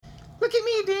Look at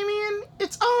me, Damien.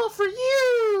 It's all for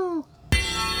you.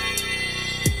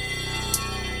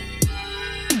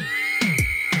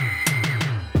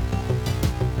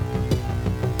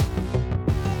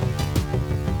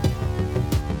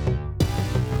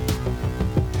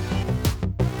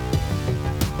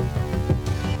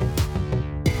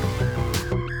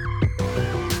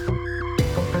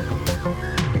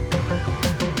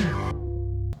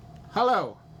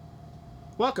 Hello.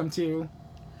 Welcome to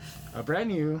a brand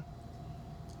new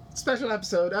special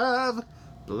episode of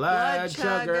Blood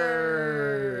Chuggers.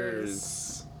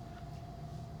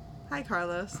 Hi,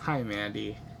 Carlos. Hi,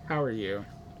 Mandy. How are you?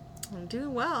 I'm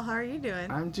doing well. How are you doing?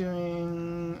 I'm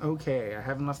doing okay. I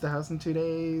haven't left the house in 2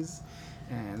 days,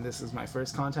 and this is my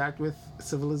first contact with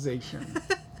civilization.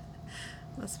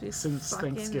 Must be Since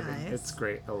fucking Thanksgiving. nice. It's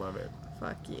great. I love it.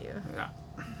 Fuck you. Yeah.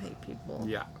 I hate people.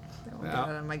 Yeah. Don't get it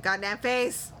on my goddamn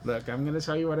face. Look, I'm gonna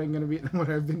tell you what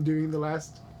I've been doing the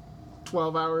last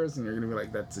 12 hours, and you're gonna be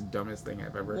like, "That's the dumbest thing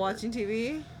I've ever." Watching heard.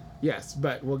 TV? Yes,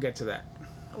 but we'll get to that.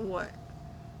 What?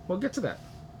 We'll get to that.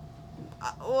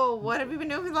 What have you been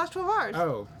doing for the last 12 hours?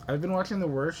 Oh, I've been watching the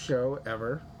worst show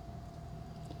ever.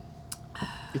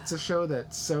 It's a show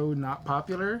that's so not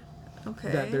popular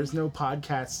Okay. that there's no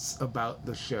podcasts about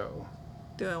the show.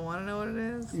 Do I want to know what it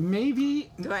is?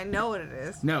 Maybe. Do I know what it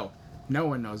is? No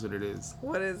one knows what it is.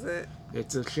 What is it?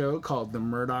 It's a show called The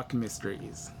Murdoch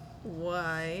Mysteries.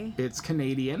 Why? It's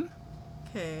Canadian.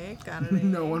 Okay, got it.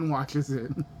 No one watches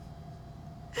it.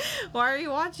 Why are you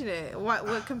watching it?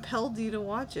 What compelled you to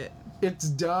watch it? It's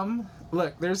dumb.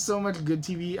 Look, there's so much good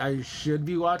TV I should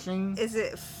be watching. Is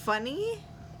it funny?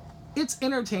 It's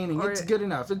entertaining. It's good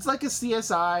enough. It's like a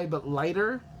CSI, but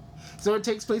lighter. So it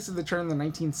takes place at the turn of the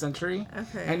 19th century.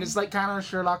 Okay. And it's like kind of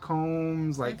Sherlock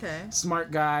Holmes, like smart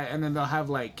guy, and then they'll have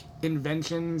like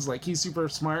inventions, like he's super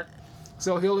smart.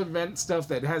 So he'll invent stuff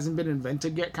that hasn't been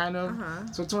invented yet, kind of.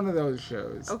 Uh-huh. So it's one of those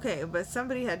shows. Okay, but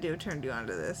somebody had to have turned you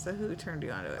onto this. So who turned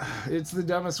you onto it? It's the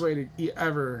dumbest way to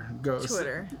ever go.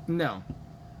 Twitter. No.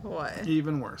 What?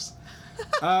 Even worse.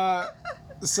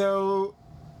 So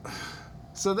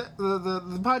the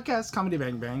podcast Comedy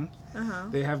Bang Bang,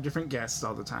 they have different guests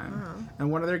all the time,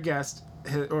 and one of their guests,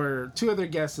 or two other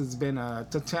guests, has been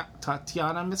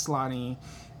Tatiana Maslany,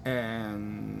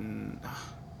 and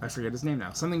I forget his name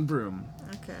now, something Broom.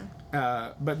 Okay.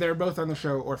 But they're both on the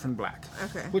show Orphan Black.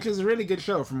 Okay. Which is a really good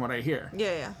show from what I hear.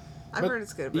 Yeah. I've heard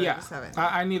it's good, but I just haven't.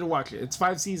 I need to watch it. It's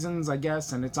 5 seasons, I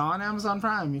guess, and it's on Amazon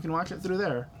Prime. You can watch it through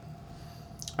there.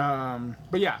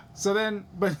 But yeah,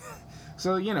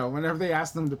 so you know, whenever they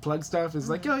ask them to plug stuff, it's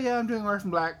like, oh yeah, I'm doing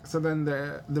Orphan Black. So then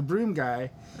the Broom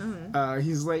guy,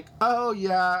 he's like, oh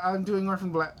yeah, I'm doing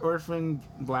Orphan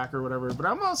Black or whatever, but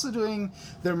I'm also doing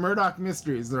the Murdoch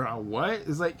Mysteries. They're all, what?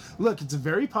 It's like, look, it's a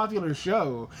very popular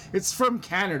show. It's from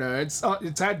Canada. It's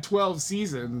had 12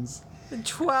 seasons.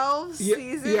 12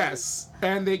 seasons? Yes.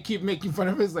 And they keep making fun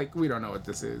of it. It's like, we don't know what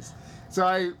this is. So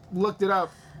I looked it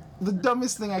up. The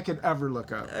dumbest thing I could ever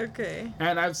look up. Okay.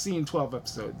 And I've seen 12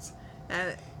 episodes.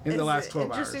 And in the last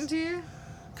 12 hours. Interesting to you?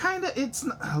 Kinda.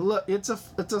 It's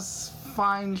a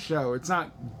fine show. It's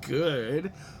not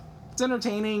good. It's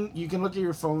entertaining. You can look at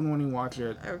your phone when you watch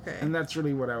it. Okay. And that's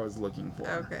really what I was looking for.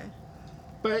 Okay.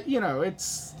 But you know, it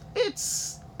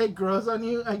grows on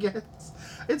you, I guess.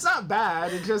 It's not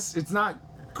bad. It's not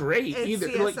great either.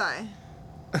 CSI.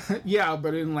 Like, yeah,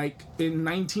 but in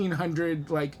 1900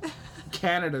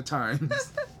 Canada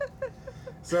times.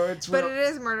 So it's. But it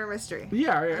is murder mystery.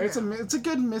 Yeah, okay. It's a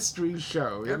good mystery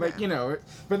show. Okay. Like, you know,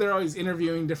 but they're always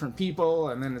interviewing different people,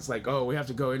 and then it's like, oh, we have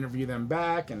to go interview them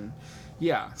back, and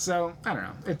yeah. So I don't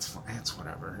know. It's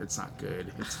whatever. It's not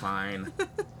good. It's fine.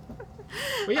 But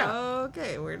yeah.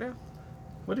 Okay, weirdo.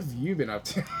 What have you been up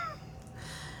to?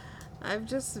 I've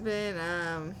just been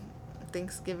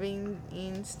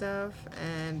Thanksgiving-ing stuff,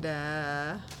 and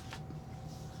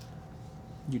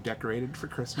You decorated for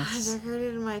Christmas? I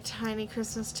decorated my tiny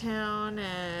Christmas town,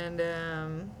 and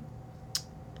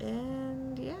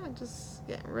yeah, just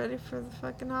getting ready for the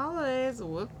fucking holidays.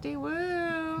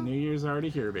 Whoop-de-woo. New Year's already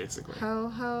here, basically. Ho,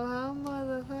 ho, ho,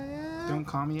 motherfucker. Don't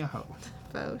call me a hoe.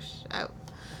 Fauch out.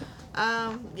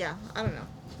 Yeah, I don't know.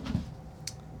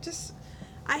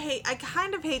 I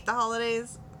kind of hate the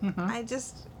holidays. Mm-hmm. I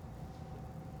just,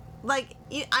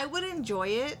 I would enjoy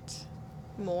it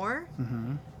more.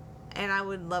 Mm-hmm. And I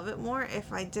would love it more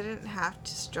if I didn't have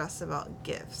to stress about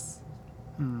gifts.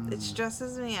 It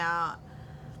stresses me out.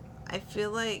 I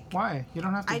feel like... Why? You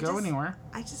don't have to go anywhere.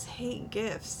 I just hate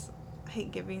gifts. I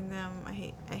hate giving them. I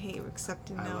hate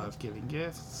accepting them. I love giving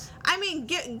gifts. I mean,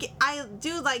 I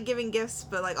do like giving gifts,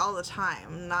 but all the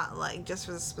time, not just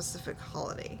for the specific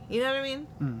holiday. You know what I mean?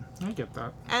 I get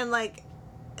that. And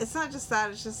it's not just that.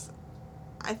 It's just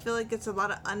I feel like it's a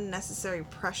lot of unnecessary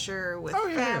pressure with Oh,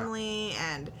 yeah, family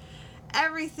and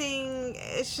everything.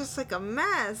 It's just like a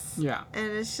mess. Yeah.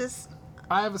 And it's just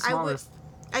I have a smaller...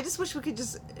 I just wish we could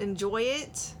just enjoy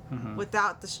it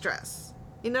without the stress.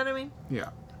 You know what I mean? Yeah.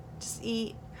 Just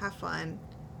eat, have fun,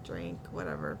 drink,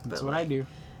 whatever. That's but what I do.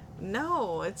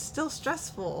 No, it's still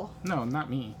stressful. No, not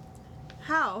me.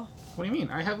 How? What do you mean?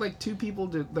 I have like 2 people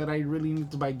that I really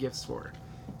need to buy gifts for.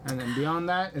 And then beyond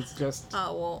that, it's just...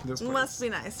 Oh, well, this it place. must be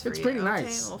nice for It's you. pretty okay?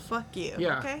 nice. Well, fuck you.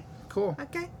 Yeah. Okay? Cool.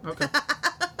 Okay. Okay.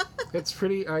 It's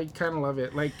pretty... I kind of love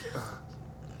it. Like...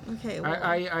 Okay, well.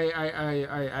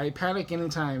 I panic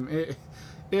anytime.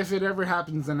 If it ever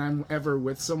happens and I'm ever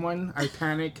with someone, I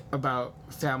panic about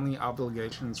family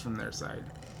obligations from their side.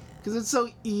 Because it's so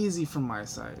easy from my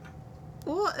side.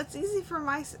 Well, it's easy for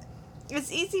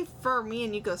it's easy for me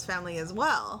and Yuko's family as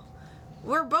well.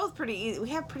 We're both pretty easy. We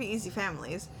have pretty easy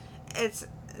families.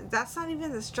 That's not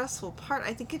even the stressful part.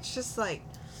 I think it's just like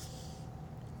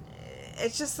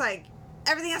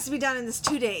everything has to be done in this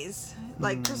 2 days,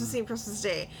 like Christmas Eve, Christmas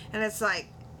Day, and it's like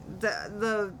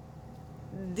the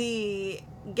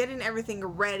getting everything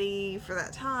ready for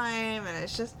that time, and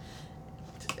it's just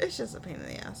a pain in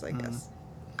the ass, I guess.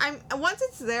 Once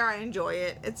it's there, I enjoy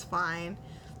it. It's fine,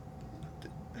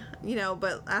 you know.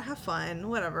 But I have fun,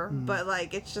 whatever. But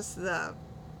like, it's just I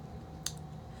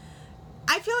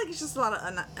feel like it's just a lot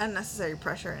of unnecessary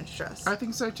pressure and stress. I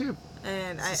think so too.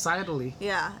 And societally.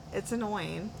 Yeah, it's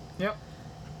annoying. Yep.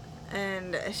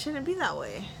 And it shouldn't be that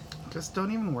way. Just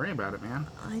don't even worry about it, man.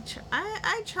 I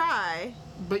try.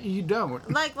 But you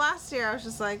don't. Like last year, I was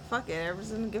just like, fuck it,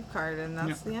 everyone's in a gift card, and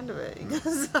that's the end of it.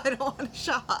 Because I don't want to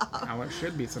shop. How it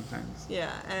should be sometimes.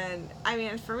 Yeah, and I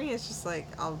mean, for me, it's just like,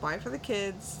 I'll buy for the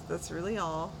kids. That's really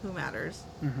all who matters.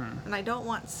 And I don't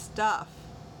want stuff.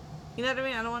 You know what I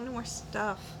mean? I don't want any more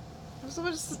stuff. There's so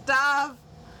much stuff.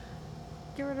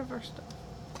 Get rid of our stuff.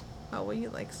 Oh, well, you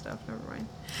like stuff. Never mind.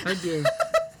 I do.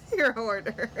 You're a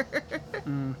hoarder.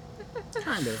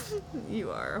 Kind of.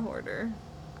 You are a hoarder.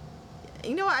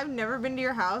 You know what? I've never been to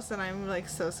your house, and I'm like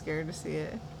so scared to see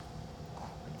it.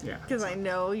 Yeah. Because I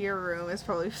know your room is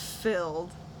probably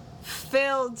filled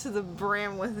to the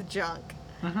brim with junk.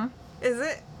 Is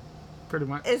it? Pretty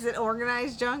much. Is it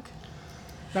organized junk?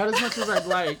 Not as much as I'd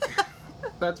like.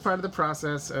 That's part of the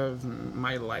process of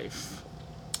my life.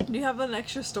 Do you have an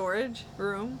extra storage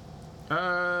room?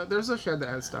 There's a shed that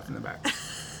has stuff in the back.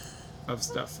 Of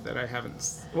stuff that I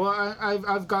haven't... Well,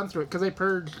 I've gone through it, because I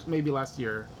purged maybe last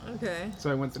year. Okay. So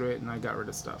I went through it and I got rid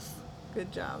of stuff.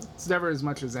 Good job. It's never as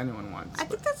much as anyone wants. I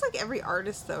think that's like every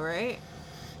artist, though, right?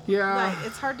 Yeah. Like,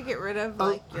 it's hard to get rid of,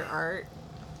 like, your art.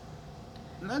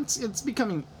 It's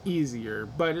becoming easier,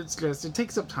 but it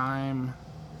takes up time.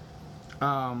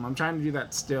 I'm trying to do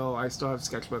that still. I still have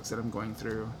sketchbooks that I'm going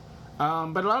through.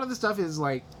 But a lot of the stuff is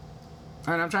like...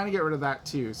 And I'm trying to get rid of that,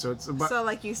 too. So it's... So,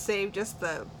 like, you save just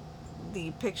the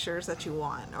pictures that you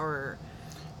want, or...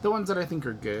 The ones that I think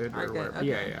are good. Are or good, whatever.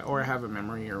 okay. Yeah. Or have a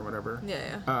memory or whatever.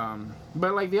 Yeah.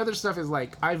 But, like, the other stuff is,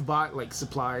 like, I've bought, like,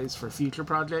 supplies for future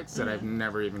projects that I've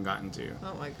never even gotten to.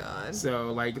 Oh, my God.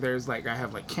 So, like, there's, like, I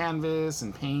have, like, canvas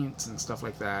and paints and stuff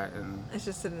like that, and... It's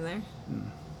just sitting there?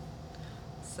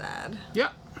 Sad. Yeah.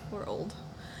 We're old.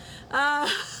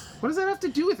 What does that have to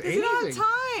do with anything? You don't have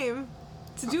time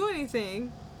to do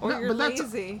anything. Or you're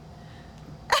lazy.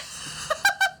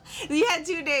 You had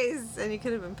 2 days, and you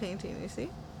could have been painting, you see?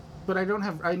 But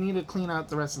I need to clean out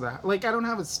the rest of that. Like, I don't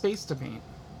have a space to paint.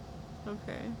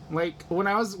 Okay. Like, when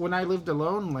I lived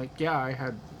alone, like, yeah, I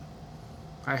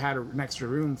had an extra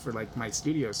room for, like, my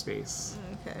studio space.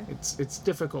 Okay. It's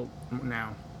difficult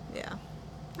now. Yeah.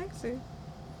 I see.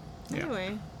 Yeah.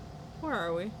 Anyway, where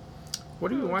are we?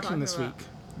 What are you we watching this talking week?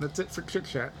 That's it for Chit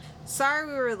Chat. Sorry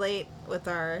we were late with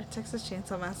our Texas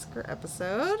Chainsaw Massacre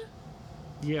episode.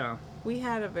 Yeah. We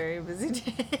had a very busy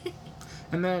day.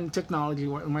 And then technology,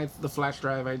 the flash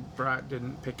drive I brought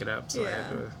didn't pick it up, so I had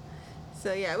to...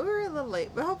 So yeah, we were a little late,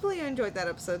 but hopefully you enjoyed that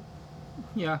episode.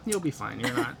 Yeah, you'll be fine.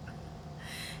 You're not.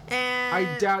 And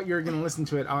I doubt you're going to listen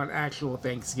to it on actual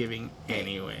Thanksgiving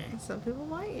anyway. Some people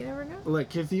might. You never know.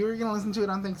 Look, if you were going to listen to it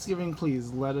on Thanksgiving,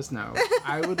 please let us know.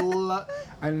 I would love...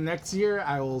 And next year,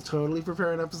 I will totally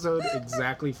prepare an episode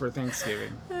exactly for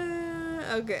Thanksgiving.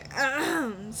 Okay.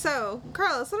 So,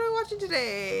 Carlos, what are we watching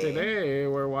today? Today,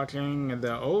 we're watching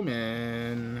The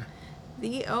Omen.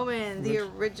 The Omen, the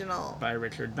original. By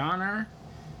Richard Donner,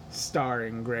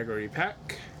 starring Gregory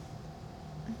Peck.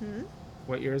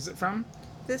 What year is it from?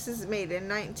 This is made in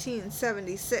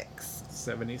 1976.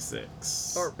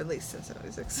 76. Or released in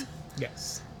 76.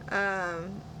 Yes.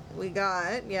 we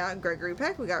got, Gregory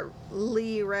Peck. We got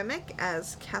Lee Remick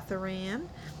as Catherine.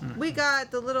 We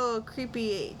got the little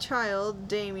creepy child,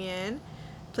 Damien,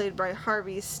 played by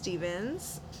Harvey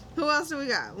Stevens. Who else do we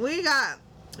got? We got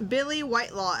Billy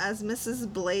Whitelaw as Mrs.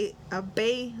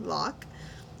 Baylock.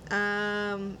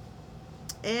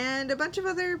 And a bunch of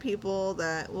other people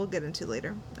that we'll get into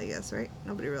later, I guess, right?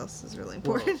 Nobody else is really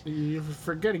important. Well, you're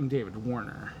forgetting David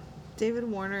Warner. David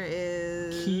Warner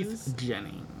is... Keith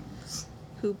Jennings.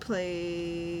 Who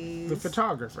plays... The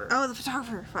photographer. Oh, the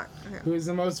photographer. Fuck. Okay. Who is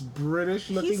the most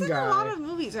British-looking guy... He's in a lot of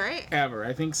movies, right? Ever.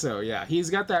 I think so, yeah. He's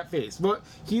got that face. But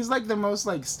he's, like, the most,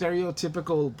 like,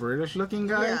 stereotypical British-looking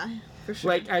guy. Yeah, for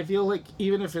sure. Like, I feel like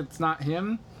even if it's not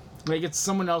him... Like, it's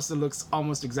someone else that looks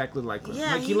almost exactly like him.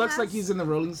 Yeah, like, he looks like he's in the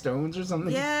Rolling Stones or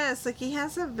something. Yes, like, he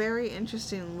has a very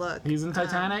interesting look. He's in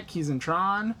Titanic. He's in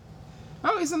Tron.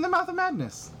 Oh, he's in The Mouth of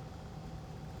Madness.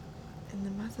 In The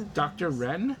Mouth of Dr. Madness.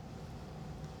 Wren?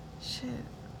 Shit.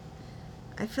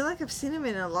 I feel like I've seen him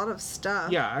in a lot of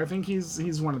stuff. Yeah, I think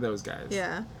he's one of those guys.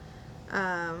 Yeah.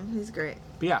 He's great.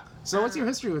 But yeah, so what's your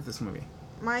history with this movie?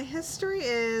 My history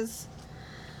is...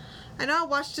 I know I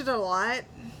watched it a lot...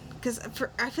 Because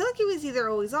I feel like it was either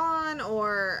always on,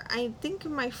 or I think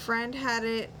my friend had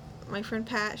it. My friend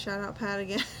Pat, shout out Pat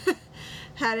again,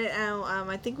 had it. And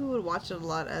I think we would watch it a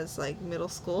lot as like middle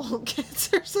school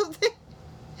kids or something.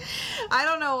 I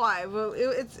don't know why, but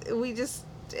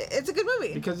it's a good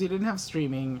movie. Because you didn't have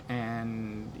streaming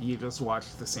and you just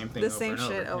watched the same thing. The same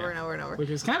shit over and over and over.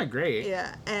 Which is kind of great.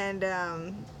 Yeah,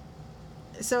 and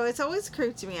so it's always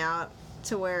creeped me out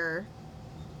to where.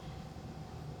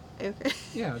 Okay.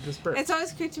 Yeah, just burp. It's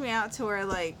always creeped me out to where,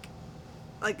 like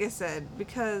I said,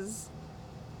 because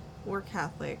we're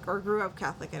Catholic, or grew up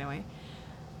Catholic anyway,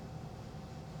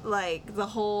 like, the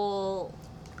whole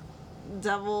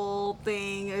devil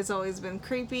thing has always been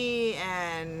creepy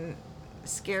and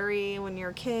scary when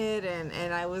you're a kid,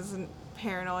 and I was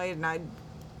paranoid, and I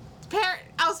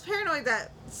was paranoid that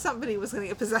somebody was going to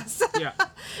get possessed. Yeah.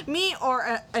 Me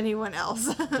or anyone else.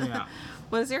 Yeah.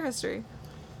 What is your history?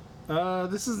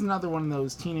 This is another one of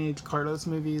those teenage Carlos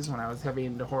movies when I was heavy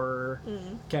into horror.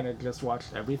 Kind of just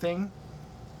watched everything.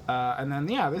 And then,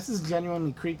 yeah, this is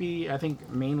genuinely creepy, I think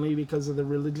mainly because of the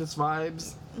religious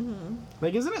vibes. Mm-hmm.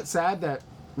 Like, isn't it sad that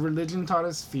religion taught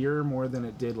us fear more than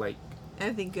it did, like...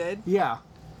 Anything good? Yeah.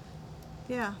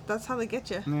 Yeah, that's how they get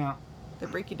you. Yeah. They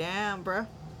break you down, bruh.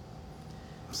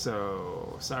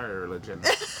 So, sorry, religion.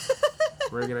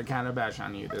 We're gonna kind of bash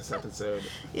on you this episode.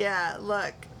 Yeah,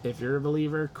 look. If you're a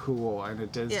believer, cool, and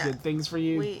it does good things for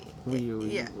you, we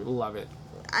love it.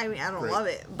 I mean, I don't love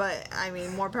it, but, I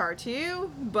mean, more power to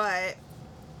you, but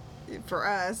for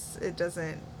us, it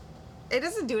doesn't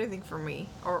do anything for me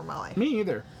or my life. Me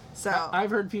either. So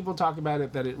I've heard people talk about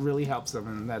it, that it really helps them,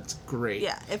 and that's great.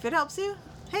 Yeah, if it helps you,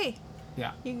 hey.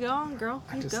 Yeah. You go on, girl.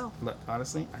 Go. Look,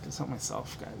 honestly, I just help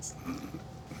myself, guys.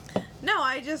 No,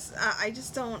 I just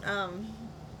don't,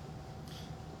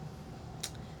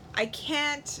 I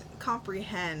can't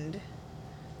comprehend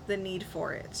the need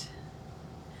for it.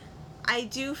 I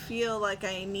do feel like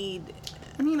I mean,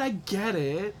 I get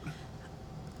it.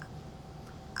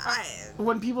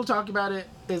 When people talk about it,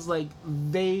 it's like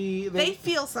they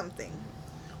feel something.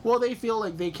 Well, they feel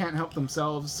like they can't help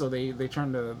themselves, so they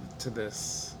turn to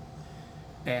this,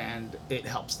 and it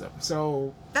helps them.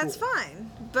 So that's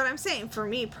fine, but I'm saying for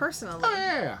me personally,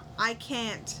 I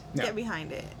can't get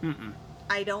behind it. Mm-mm.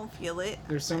 I don't feel it.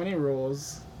 There's so many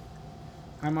rules.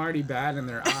 I'm already bad in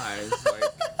their eyes. Like,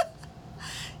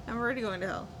 I'm already going to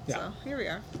hell. Yeah. So here we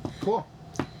are. Cool.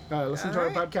 Listen to our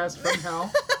podcast from hell.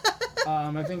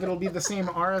 I think it'll be the same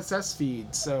RSS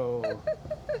feed, so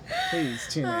please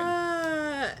tune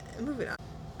in. Moving on.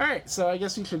 Alright, so I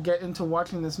guess we should get into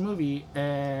watching this movie,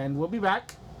 and we'll be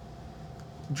back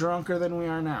drunker than we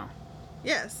are now.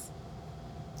 Yes.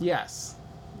 Yes.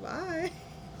 Bye.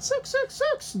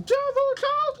 666, devil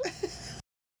child!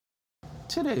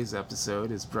 Today's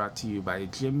episode is brought to you by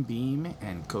Jim Beam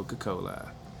and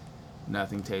Coca-Cola.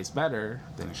 Nothing tastes better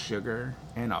than sugar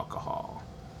and alcohol.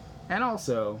 And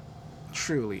also,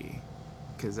 Truly,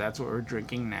 because that's what we're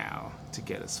drinking now to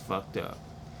get us fucked up.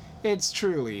 It's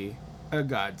truly a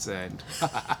godsend.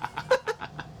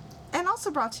 And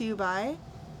also brought to you by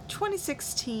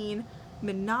 2016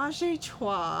 Menage a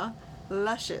Trois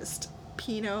Luscious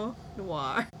Pinot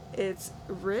Noir. It's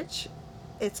rich,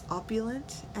 it's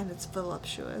opulent, and it's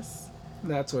voluptuous.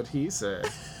 That's what he said.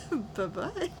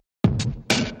 Bye-bye.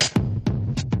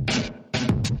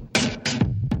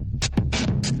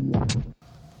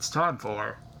 It's time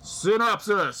for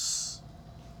synopsis.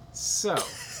 So,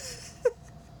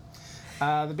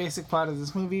 the basic plot of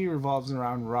this movie revolves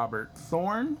around Robert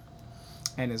Thorne,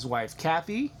 and his wife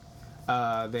Kathy.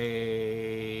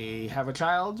 They have a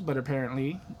child, but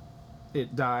apparently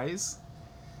it dies.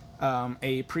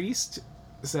 A priest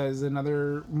says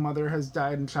another mother has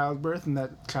died in childbirth and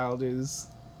that child is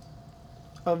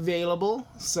available.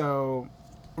 So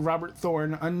Robert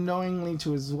Thorne, unknowingly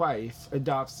to his wife,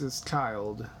 adopts this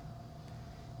child.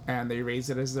 And they raise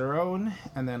it as their own.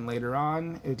 And then later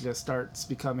on, it just starts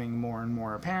becoming more and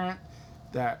more apparent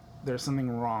that there's something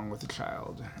wrong with the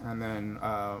child. And then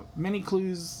many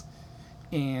clues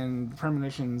and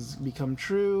premonitions become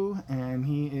true. And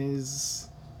he is,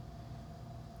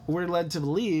 we're led to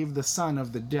believe, the son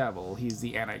of the devil. He's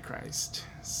the Antichrist.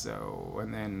 So,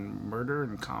 and then murder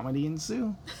and comedy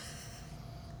ensue.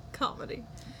 Comedy.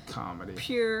 Comedy.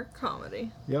 Pure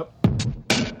comedy. Yep.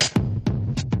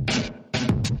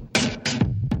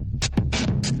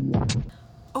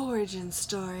 Origin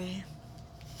story.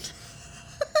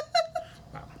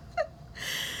 Wow.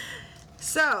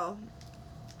 So,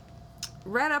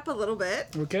 read up a little bit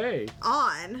Okay.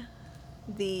 on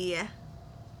the...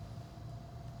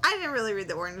 I didn't really read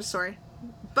the origin story,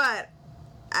 but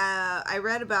I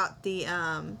read about the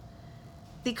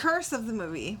curse of the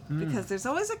movie, because there's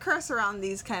always a curse around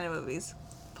these kind of movies.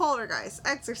 Poltergeist,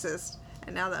 Exorcist,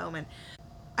 and now The Omen.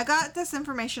 I got this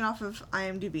information off of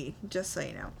IMDb, just so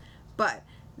you know. But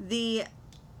the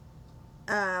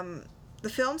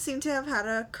film seemed to have had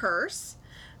a curse.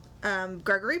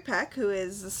 Gregory Peck, who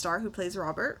is the star who plays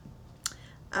Robert,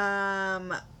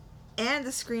 and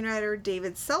the screenwriter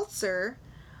David Seltzer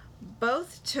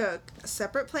both took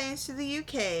separate planes to the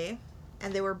UK,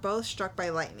 and they were both struck by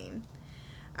lightning.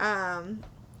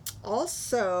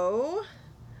 Also,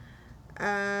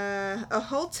 a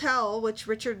hotel which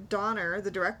Richard Donner, the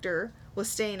director, was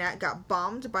staying at got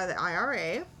bombed by the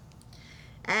IRA,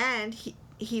 and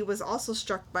he was also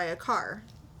struck by a car.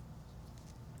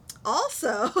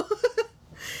 Also,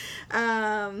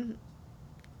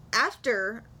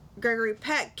 after Gregory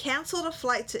Peck canceled a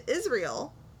flight to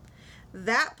Israel,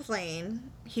 that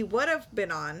plane he would have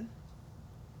been on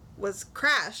was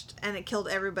crashed, and it killed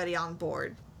everybody on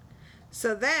board.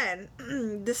 So then,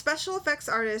 the special effects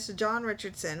artist John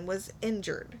Richardson was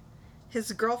injured.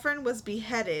 His girlfriend was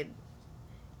beheaded,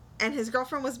 and his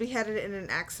girlfriend was beheaded in an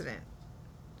accident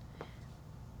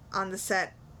on the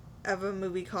set of a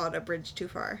movie called A Bridge Too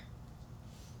Far,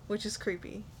 which is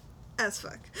creepy as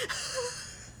fuck.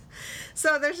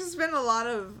 So there's just been a lot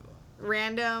of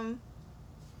random,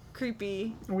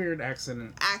 creepy, Weird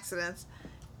accidents.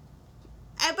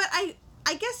 But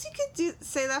I guess you could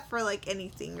say that for like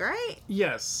anything, right?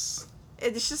 Yes.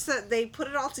 It's just that they put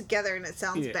it all together and it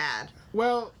sounds bad.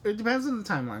 Well, it depends on the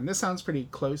timeline. This sounds pretty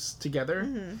close together.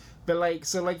 Mm-hmm. But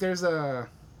there's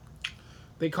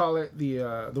they call it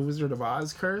the Wizard of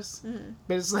Oz curse. Mm-hmm.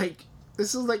 But it's like,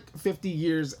 this is like 50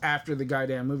 years after the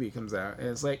goddamn movie comes out. And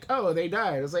it's like, oh, they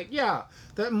died. It's like, yeah,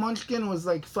 that Munchkin was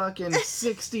like fucking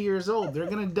 60 years old. They're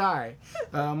gonna die.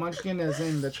 Munchkin as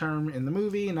in the term in the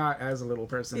movie, not as a little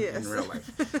person in real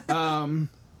life.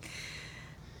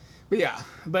 But yeah,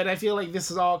 but I feel like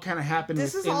this is all kind of happened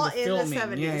this is within all the in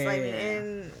filming. the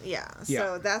 70s. Yeah.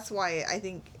 So that's why I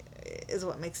think is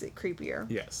what makes it creepier.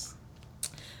 Yes.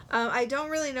 I don't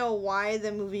really know why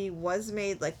the movie was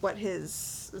made, like what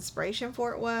his inspiration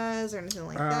for it was or anything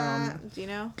like that. Do you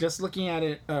know? Just looking at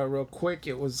it real quick,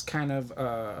 it was kind of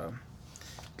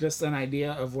just an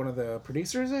idea of one of the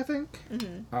producers, I think.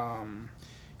 Mm-hmm.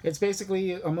 It's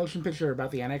basically a motion picture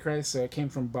about the Antichrist, so it came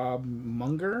from Bob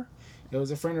Munger. It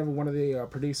was a friend of one of the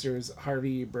producers,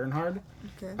 Harvey Bernhard.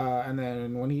 Okay. And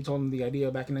then when he told him the idea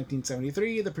back in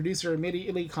 1973, the producer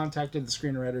immediately contacted the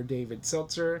screenwriter David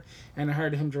Seltzer and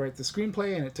hired him to write the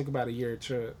screenplay, and it took about a year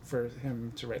for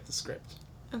him to write the script.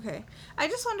 Okay. I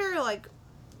just wonder, like,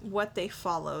 what they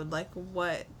followed. Like,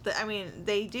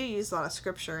 they do use a lot of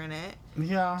scripture in it.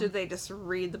 Yeah. Did they just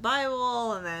read the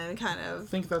Bible and then kind of I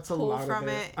think that's a pull lot from of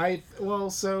it.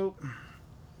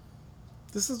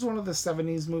 This is one of the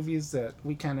 70s movies that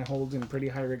we kind of hold in pretty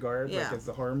high regard, like as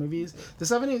the horror movies. The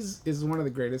 70s is one of the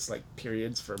greatest, like,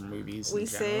 periods for movies We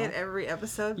say it every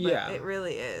episode, but it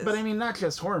really is. But I mean, not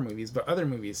just horror movies, but other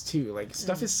movies too. Like,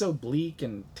 stuff is so bleak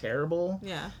and terrible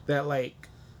that, like,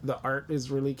 the art is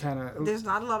really kind of... There's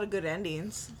not a lot of good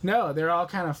endings. No, they're all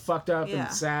kind of fucked up and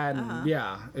sad.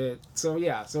 And, so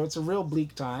it's a real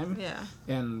bleak time. Yeah.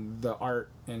 And the art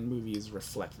and movies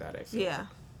reflect that, I feel. Yeah.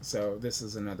 So this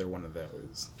is another one of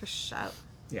those. For sure.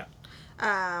 Yeah.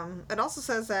 It also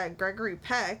says that Gregory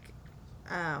Peck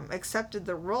accepted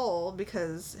the role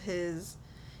because his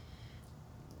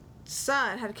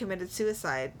son had committed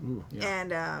suicide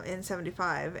and in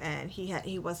 75, and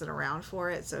he wasn't around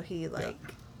for it, so he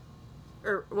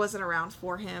or wasn't around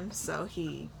for him, so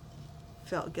he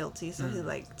felt guilty. So he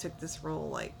like took this role,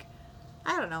 like,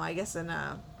 I don't know, I guess in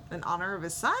honor of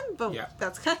his son, but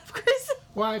that's kind of crazy.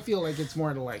 Well, I feel like it's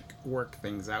more to like work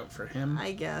things out for him.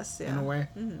 I guess, yeah. In a way.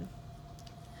 Mm-hmm.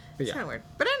 But it's kind of weird.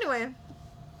 But anyway.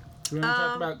 Do you want to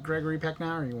talk about Gregory Peck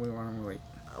now, or do you want to wait?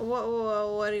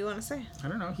 What do you want to say? I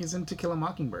don't know. He's in To Kill a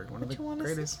Mockingbird, one of the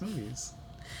greatest movies.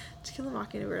 To Kill a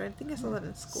Mockingbird. I think I saw that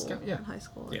in school. In high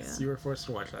school. Yes, you were forced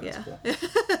to watch that in school. Yeah.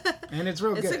 And it's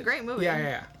real good. It's a great movie.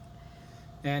 Yeah.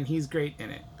 And he's great in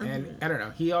it. And I don't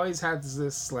know. He always has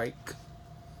this, like...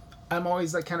 I'm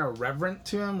always, like, kind of reverent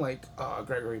to him. Like, oh,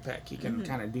 Gregory Peck. He can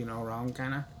kind of do no wrong,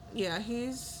 kind of. Yeah,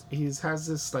 he's has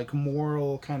this, like,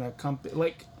 moral kind of...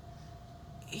 like...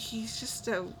 He's just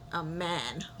a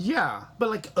man. Yeah, but,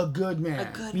 like, a good man.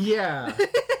 A good man. Yeah.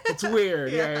 It's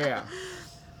weird. Yeah.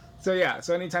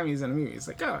 So anytime he's in a movie, it's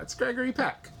like, oh, it's Gregory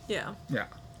Peck. Yeah. Yeah.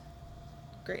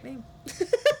 Great name.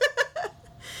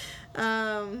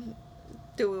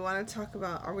 Do we want to talk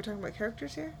about... Are we talking about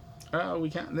characters here? We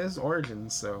can't... There's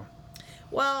origins, so...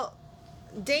 Well,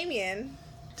 Damien.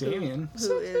 Who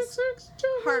is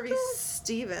Harvey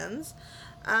Stevens.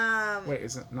 Wait,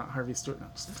 is it not Harvey Stewart? No,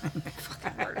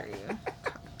 fucking murder you.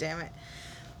 God damn it.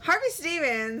 Harvey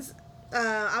Stevens,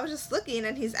 I was just looking,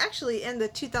 and he's actually in the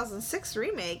 2006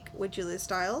 remake with Julia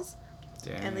Stiles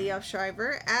and Liev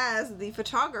Schreiber as the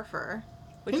photographer.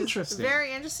 Which is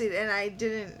very interesting, and I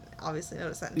didn't obviously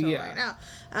notice that until right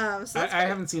now. So I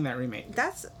haven't seen that remake.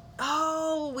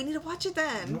 Oh, we need to watch it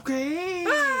then. Okay.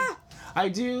 Ah!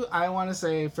 I want to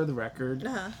say, for the record,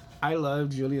 I love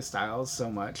Julia Stiles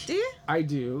so much. Do you? I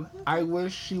do. Okay. I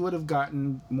wish she would have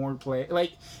gotten more play.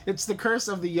 Like, it's the curse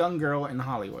of the young girl in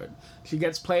Hollywood. She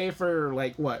gets play for,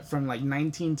 like, what, from, like,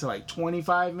 19 to, like,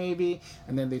 25, maybe,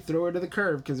 and then they throw her to the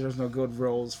curb because there's no good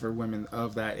roles for women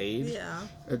of that age. Yeah.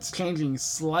 It's changing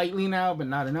slightly now, but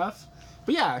not enough.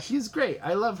 But yeah, she's great.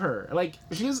 I love her. Like,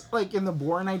 she's, like, in the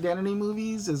Bourne Identity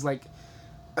movies is, like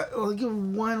a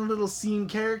one little scene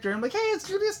character. I'm like, hey, it's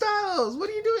Julia Stiles.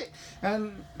 What are you doing?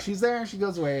 And she's there and she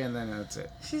goes away and then that's it.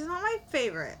 She's not my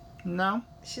favorite. No?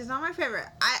 She's not my favorite.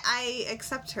 I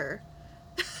accept her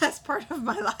as part of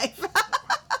my life.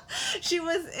 She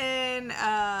was in,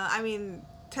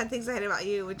 10 Things I Hate About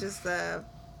You, which is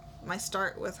my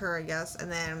start with her, I guess,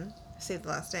 and then Save the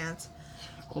Last Dance.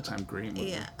 All-time great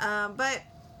movie. Yeah, but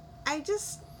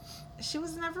she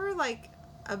was never, like,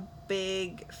 a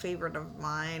big favorite of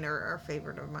mine or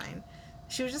favorite of mine.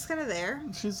 She was just kind of there.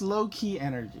 She's low-key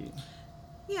energy.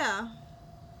 Yeah.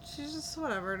 She's just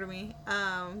whatever to me.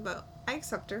 But I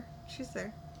accept her. She's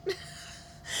there.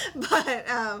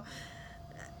 But,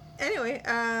 anyway,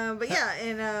 but yeah,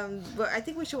 and, but I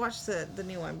think we should watch the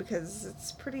new one because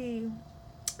it's pretty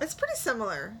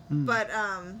similar. But,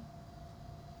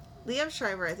 Liev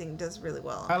Schreiber, I think, does really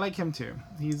well. I like him, too.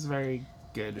 He's very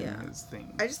good in his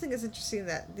thing. I just think it's interesting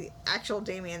that the actual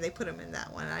Damien, they put him in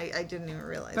that one. I didn't even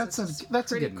realize. That's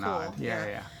a good nod.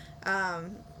 Yeah.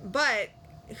 But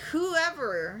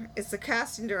whoever is the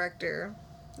casting director,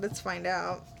 let's find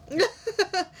out.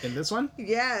 In this one?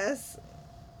 Yes.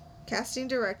 Casting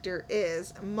director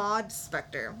is Maud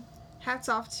Spector. Hats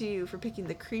off to you for picking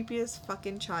the creepiest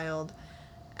fucking child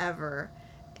ever.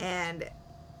 And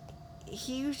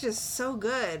he was just so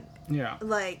good. Yeah.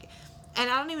 Like, and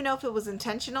I don't even know if it was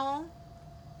intentional.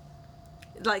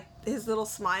 Like, his little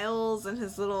smiles and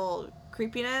his little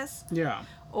creepiness. Yeah.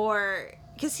 Or,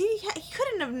 because he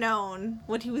couldn't have known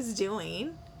what he was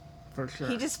doing. For sure.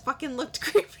 He just fucking looked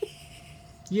creepy.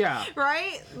 Yeah.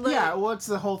 Right? Like, yeah, well, it's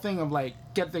the whole thing of, like,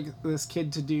 get this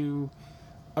kid to do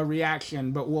a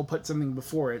reaction, but we'll put something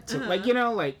before it. To, like, you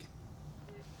know, like...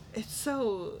 It's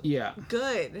so... Yeah.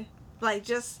 Good. Like,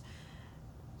 just...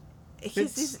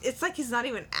 It's like he's not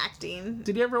even acting.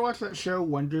 Did you ever watch that show,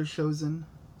 Wonder Chosen?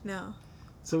 No.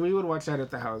 So we would watch that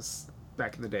at the house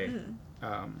back in the day.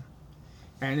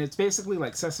 And it's basically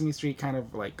like Sesame Street kind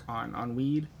of like on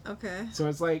weed. Okay. So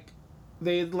it's like,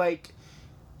 they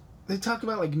talk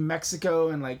about like Mexico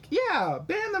and like, yeah,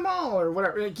 ban them all or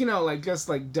whatever. Like, you know, like just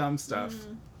like dumb stuff.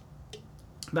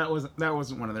 That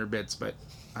wasn't one of their bits, but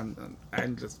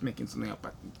I'm just making something up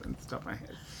and stuff in my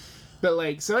head. But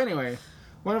like, so anyway,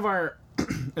 one of our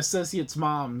associates'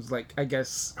 moms, like, I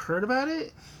guess, heard about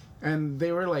it, and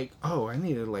they were like, oh, I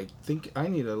need to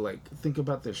think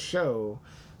about this show.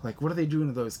 Like, what are they doing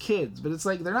to those kids? But it's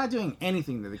like, they're not doing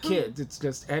anything to the kids. It's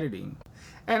just editing.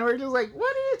 And we're just like,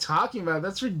 what are you talking about?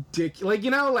 That's ridiculous. Like, you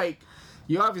know, like,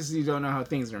 you obviously don't know how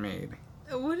things are made.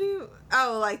 What do you?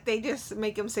 Oh, like they just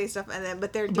make him say stuff, and then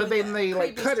but then they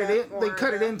like cut it in. They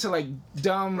cut it into like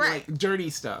dumb, right. like dirty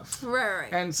stuff. Right.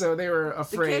 And so they were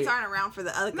afraid. The kids aren't around for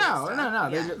the other. No.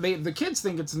 Yeah. The kids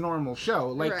think it's a normal show.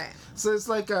 Like, right. So it's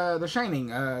like The Shining.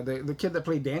 The kid that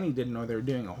played Danny didn't know they were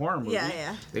doing a horror movie.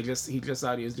 Yeah. He just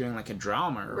thought he was doing like a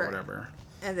drama or whatever.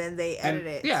 And then they edit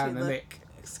it. Yeah, to and then look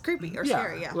creepy or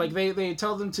scary. Yeah. Like they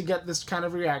tell them to get this kind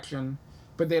of reaction,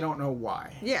 but they don't know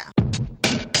why. Yeah.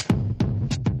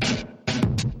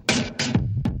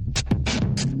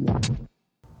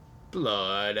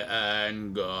 Blood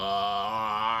and gore.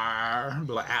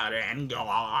 Blood and gore.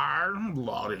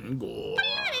 Blood and gore.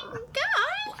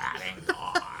 Blood and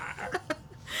gore.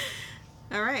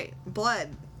 All right.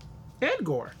 Blood. And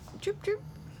gore. Troop.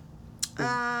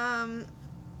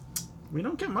 We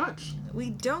don't get much. We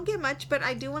don't get much, but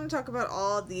I do want to talk about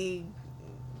all the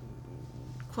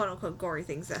quote unquote gory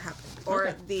things that happened. Or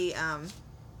okay.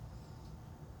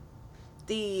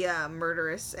 the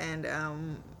murderous and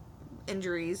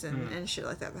injuries and shit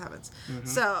like that happens. Mm-hmm.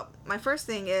 So my first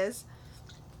thing is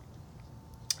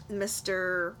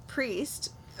Mr.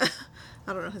 Priest. I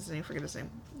don't know his name. Forget his name.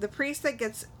 The priest that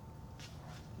gets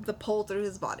the pole through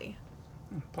his body.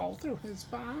 Pole through his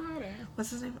body. What's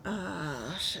his name?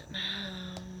 Shit.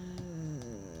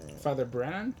 Father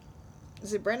Brennan.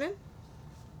 Is it Brennan?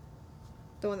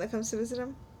 The one that comes to visit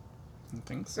him. I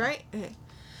think so. Right. Okay.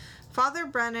 Father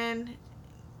Brennan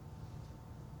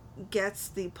gets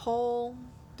the pole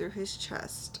through his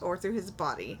chest or through his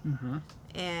body,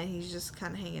 and he's just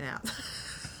kind of hanging out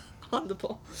on the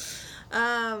pole.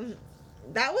 That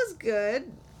was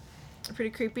good,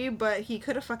 pretty creepy, but he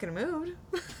could have fucking moved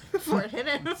before it hit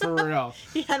him. For real,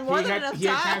 he had more than enough time. He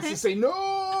had chance to say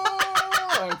no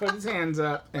and put his hands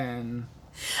up, and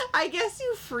I guess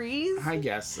you freeze. I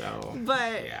guess so.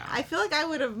 But yeah. I feel like I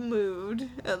would have moved.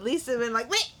 At least have been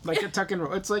like, wait. Like a tuck and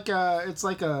roll. It's like a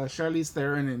Charlize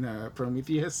Theron in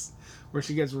Prometheus, where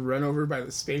she gets run over by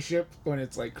the spaceship when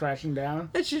it's like crashing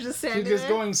down. And she's just standing She's just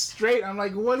going straight. I'm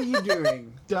like, what are you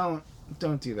doing? Don't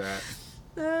do that.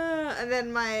 And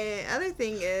then my other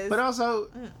thing is. But also,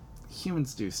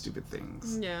 humans do stupid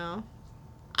things. Yeah.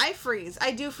 I freeze.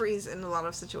 I do freeze in a lot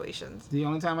of situations. The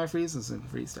only time I freeze is in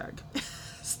freeze tag.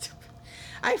 Stupid.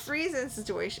 I freeze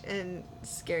in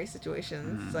scary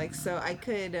situations. Like, so I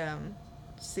could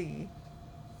see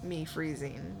me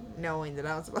freezing, knowing that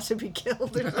I was about to be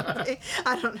killed or something.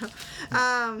 I don't know.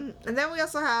 And then we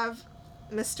also have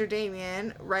Mr.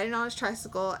 Damien riding on his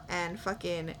tricycle and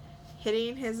fucking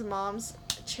hitting his mom's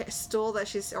stool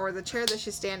or the chair that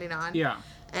she's standing on. Yeah.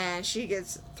 And she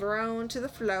gets thrown to the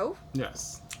floor.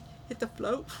 Yes. Hit the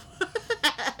float.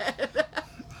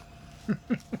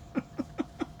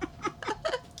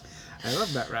 I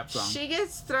love that rap song. She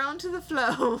gets thrown to the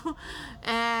floor,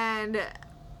 and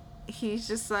he's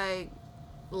just like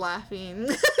laughing.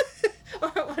 Or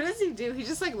what does he do? He's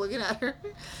just like looking at her.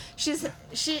 She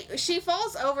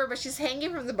falls over, but she's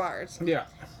hanging from the bars. Yeah.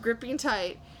 Gripping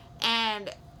tight, and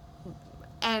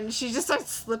she just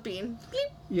starts slipping.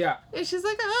 Bleep. Yeah. And she's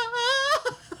like,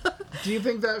 ah. Do you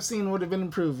think that scene would have been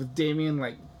improved with Damien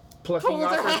like plucking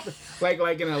off her,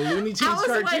 like in a Looney Tunes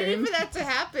cartoon? I was waiting for that to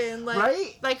happen, like,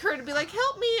 right? Like her to be like,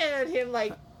 "Help me," and him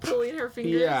like pulling her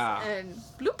fingers and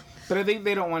bloop. But I think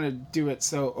they don't want to do it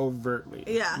so overtly.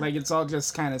 Yeah. Like it's all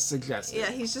just kind of suggestive.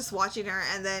 Yeah, he's just watching her,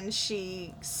 and then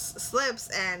she slips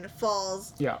and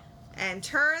falls. Yeah. And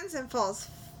turns and falls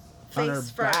on her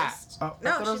face back. first. Oh,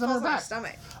 no, she falls on her back.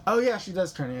 stomach. Oh yeah, she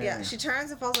does turn. Yeah, she turns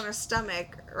and falls on her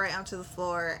stomach right onto the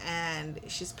floor, and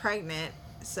she's pregnant.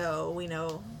 So we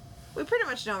pretty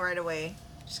much know right away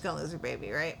she's gonna lose her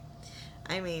baby, right?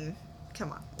 I mean,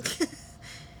 come on,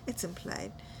 it's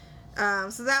implied.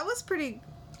 So that was pretty.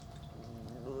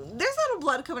 There's a little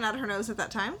blood coming out of her nose at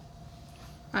that time.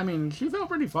 I mean, she fell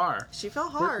pretty far. She fell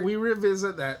hard. We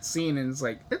revisit that scene, and it's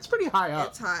like, it's pretty high up.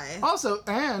 It's high. Also,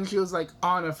 and she was like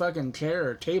on a fucking chair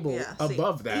or table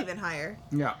above that. Even higher.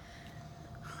 Yeah.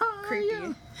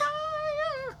 Creepy.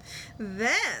 Higher.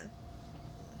 Then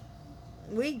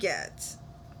we get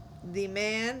the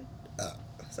man,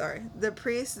 the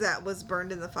priest that was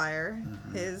burned in the fire.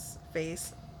 Mm-hmm. His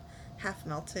face half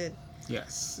melted.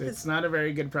 Yes, it's not a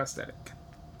very good prosthetic.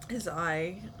 His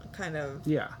eye kind of.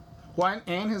 Yeah. One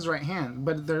and his right hand,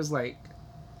 but there's like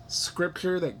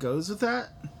scripture that goes with that.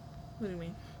 What do you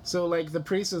mean? So like the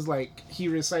priest is like, he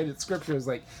recited scriptures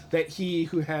like that he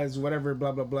who has whatever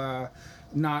blah blah blah,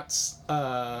 not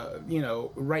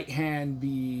right hand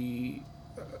be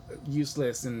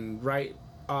useless and right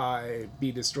eye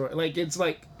be destroyed. Like it's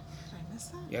like. Did I miss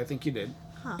that? Yeah, I think you did.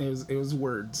 Huh. It was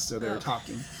words, so they were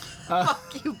talking.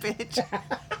 Fuck you, bitch.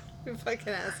 You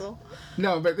fucking asshole.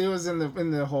 No, but it was in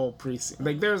the whole precinct.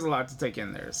 Like, there's a lot to take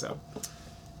in there, so.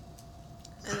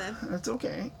 And then That's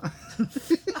okay. I'm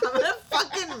gonna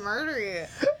fucking murder you.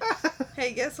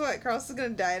 Hey, guess what? Carlos is gonna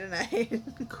die tonight.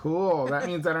 Cool. That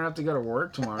means I don't have to go to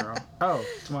work tomorrow. Oh,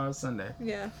 tomorrow's Sunday.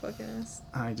 Yeah, fucking ass.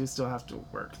 I do still have to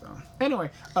work though. Anyway,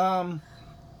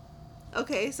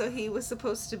 Okay, so he was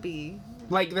supposed to be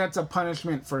like that's a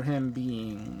punishment for him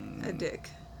being a dick.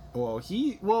 Well,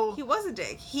 he was a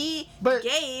dick. But-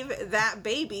 Gave that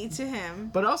baby to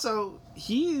him. but also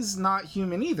he's not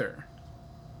human either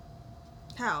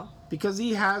How? because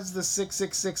he has the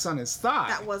 666 on his thigh.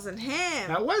 That wasn't him.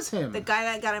 That was him. The guy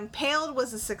that got impaled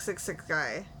was the 666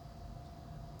 guy.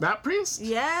 That priest?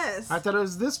 Yes. I thought it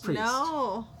was this priest.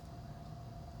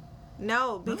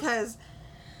 No, because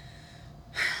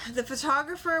the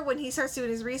photographer, when he starts doing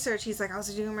his research, he's like, I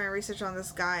was doing my research on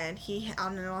this guy, and he,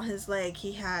 on his leg,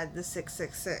 he had the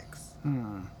 666.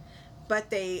 But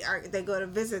they go to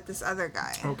visit this other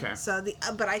guy. Okay. So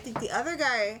but I think the other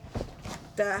guy,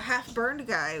 the half burned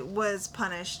guy, was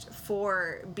punished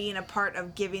for being a part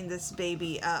of giving this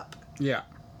baby up. Yeah.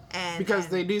 And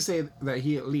they do say that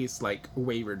he at least like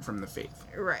wavered from the faith.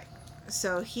 Right.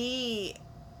 So he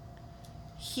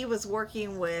was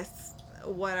working with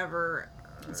whatever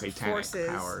Satanic forces,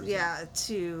 powers. yeah,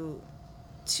 to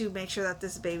make sure that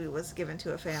this baby was given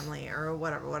to a family or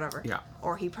whatever. Yeah.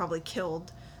 Or he probably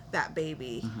killed that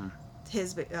baby,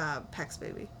 his Peck's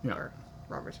baby, Yeah. or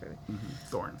Robert's baby,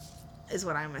 Thorn. is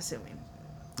what I'm assuming.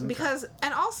 Okay. Because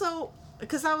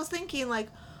I was thinking, like,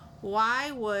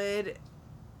 why would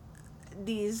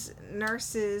these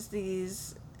nurses,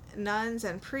 these nuns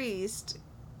and priests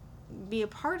be a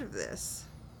part of this?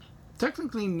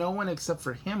 Technically, no one except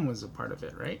for him was a part of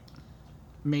it, right?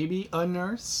 Maybe a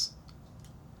nurse?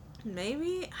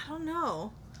 Maybe? I don't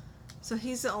know. So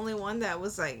he's the only one that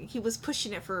was like, he was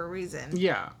pushing it for a reason.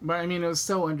 Yeah, but I mean, it was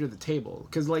so under the table.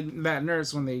 Because, like, that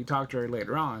nurse, when they talked to her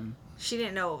later on... She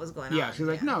didn't know what was going on. Yeah, she's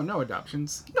like, no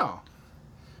adoptions. No.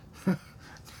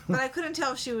 But I couldn't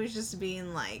tell if she was just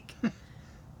being like...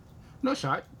 No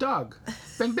shot. Dog.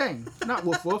 Bang, bang. Not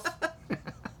woof, woof.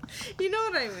 You know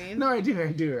what I mean? No, I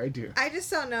do. I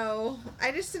just don't know.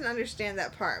 I just didn't understand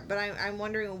that part. But I'm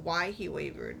wondering why he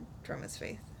wavered from his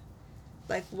faith.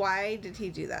 Like, why did he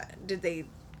do that? Did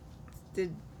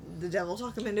the devil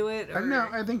talk him into it? Or... No,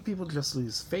 I think people just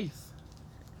lose faith.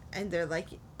 And they're like,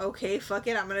 okay, fuck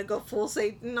it, I'm gonna go full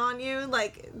Satan on you.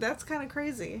 Like, that's kind of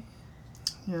crazy.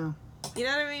 Yeah. You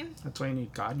know what I mean? That's why you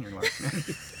need God in your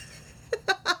life.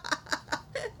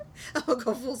 I'll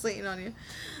go full Satan on you.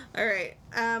 Alright.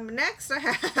 Next I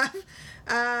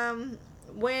have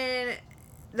when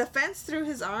the fence through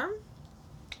his arm.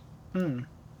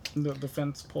 The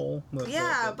fence pole. But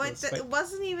it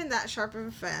wasn't even that sharp of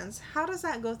a fence. How does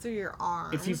that go through your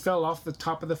arm? If you fell off the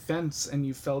top of the fence and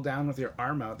you fell down with your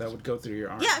arm out, that would go through your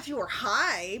arm. Yeah, if you were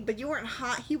high, but you weren't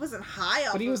high. He wasn't high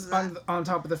off. But he was on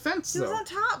top of the fence, though. He was on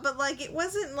top, but like it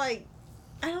wasn't like.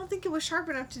 I don't think it was sharp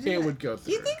enough to do that. It would go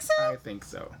through. You think so? I think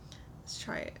so. Let's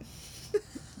try it.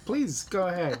 Please go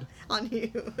ahead. On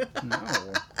you.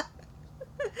 No.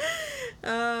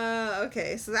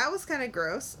 Okay, so that was kind of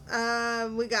gross.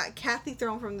 We got Kathy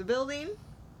thrown from the building.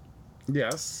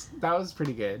 Yes, that was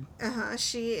pretty good.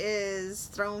 She is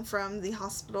thrown from the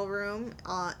hospital room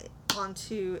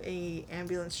onto a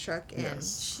ambulance truck, and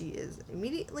she is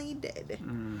immediately dead.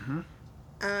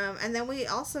 And then we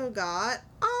also got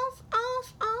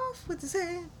off with his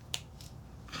head.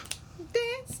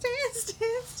 Dance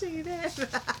to your dad.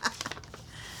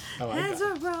 I like Hands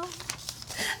that. are wrong.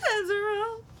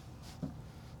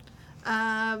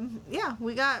 Yeah,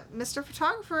 we got Mr.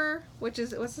 Photographer, which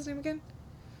is, what's his name again?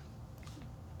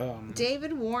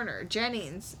 David Warner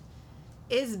Jennings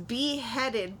is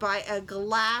beheaded by a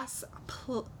glass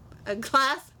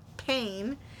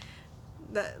pane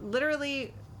that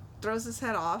literally throws his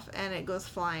head off and it goes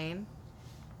flying.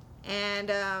 And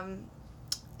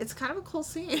it's kind of a cool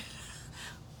scene,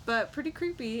 but pretty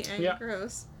creepy and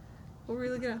gross. What were we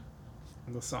looking at?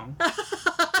 The song.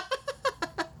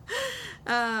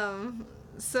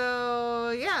 So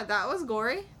yeah, that was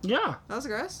gory. Yeah, That was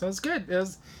gross. that was good. It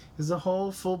was a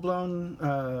whole full blown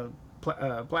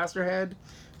blaster head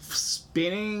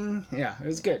spinning. Yeah, it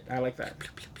was good. I like that.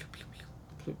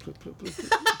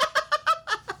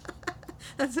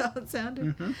 That's how it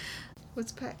sounded.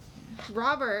 What's Peck?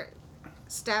 Robert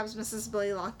stabs Mrs.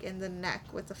 Blaylock in the neck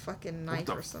with a fucking knife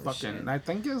or some shit. I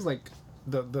think it was like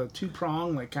the two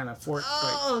prong like kind of fork.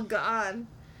 Oh God!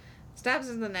 Stabs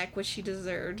in the neck, which she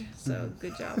deserved. So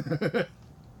good job.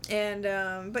 And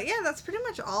but yeah, that's pretty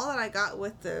much all that I got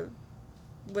with the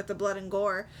with the blood and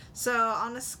gore. So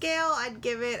on a scale, I'd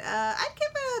give it a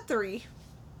 3.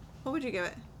 What would you give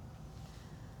it?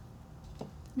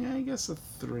 Yeah, I guess a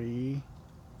 3.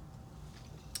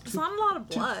 It's not a lot of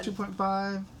blood.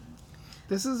 2.5.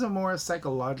 This is a more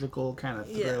psychological kind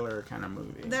of thriller kind of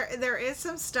movie. There is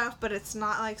some stuff, but it's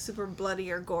not like super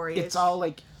bloody or gory. It's all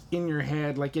like in your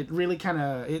head, like it really kind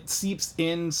of it seeps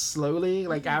in slowly,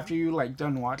 like after you like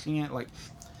done watching it, like.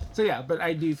 So yeah, but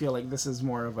I do feel like this is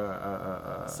more of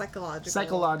a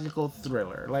psychological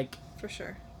thriller, like for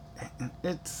sure.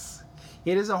 It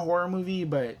is a horror movie,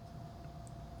 but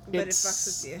it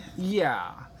fucks with you.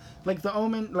 Yeah, like The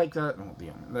Omen, like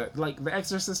The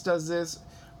Exorcist does this.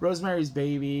 Rosemary's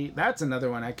Baby, that's another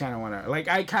one I kind of want to like.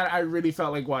 I really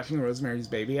felt like watching Rosemary's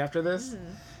Baby after this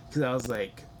because I was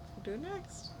like, do it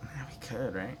next. Yeah, we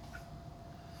could, right?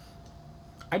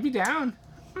 I'd be down.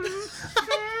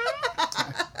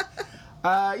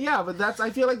 Yeah, but I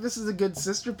feel like this is a good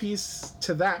sister piece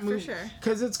to that movie. For sure.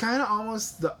 Because it's kind of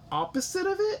almost the opposite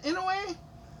of it, in a way. Okay.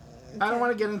 I don't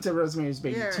want to get into Rosemary's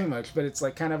Baby too much, but it's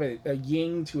like kind of a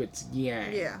yin to its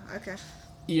yang. Yeah, okay.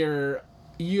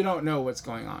 You don't know what's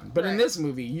going on. But in this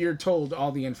movie, you're told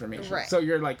all the information. Right. So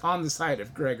you're like on the side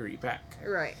of Gregory Peck.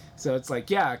 Right. So it's like,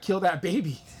 yeah, kill that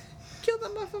baby. Kill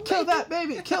that muffin baby. Kill that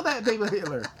baby. Kill that baby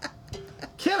Hitler.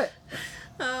 Kill it.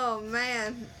 Oh,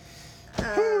 man.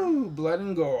 Whew, blood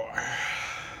and gore.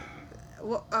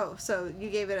 Well, so you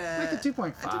gave it like a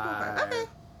 2.5. Okay,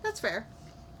 that's fair.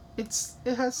 It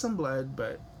has some blood,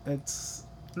 but it's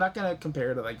not gonna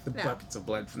compare to like the buckets of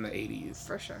blood from the 80s.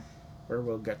 For sure. Where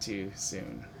we'll get to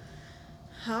soon.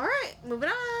 All right, moving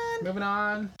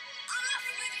on.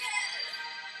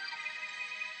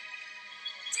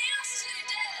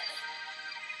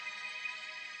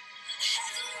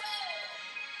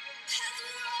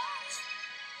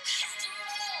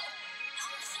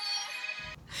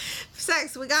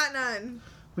 Sex, we got none.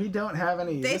 We don't have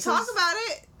any. They talk about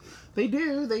it. They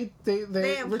do. They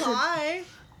imply.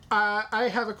 Richard, I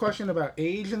have a question about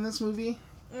age in this movie.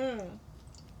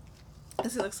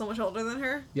 Does he look so much older than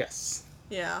her? Yes.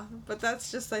 Yeah, but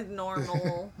that's just like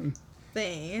normal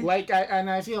thing. Like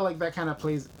I feel like that kind of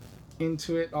plays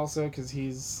into it also because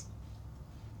he's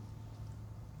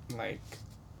like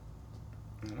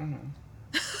I don't know,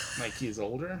 like he's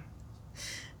older.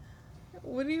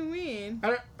 What do you mean?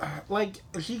 Like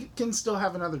he can still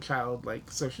have another child,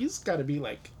 like so she's got to be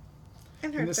like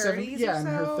in her 30s. Yeah, in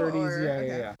her 30s. Or,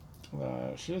 yeah.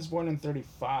 She was born in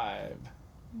 1935.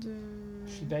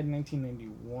 She died in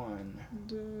 1991.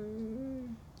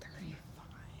 35.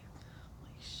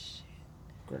 Holy shit.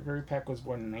 Gregory Peck was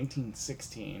born in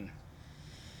 1916.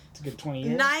 It's a good 20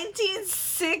 years.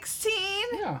 1916?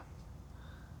 Yeah.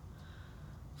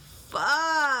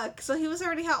 Fuck. So he was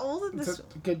already how old in this? It's a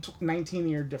good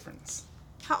 19-year difference.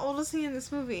 How old is he in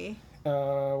this movie?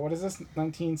 What is this?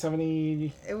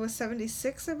 1970? It was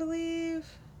 76, I believe.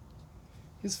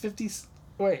 He's 50.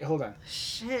 Wait, hold on.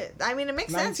 Shit. I mean, it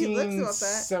makes sense. He looks about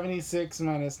that. 76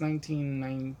 minus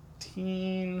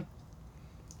 1919.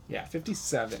 Yeah,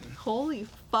 57. Holy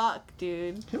fuck,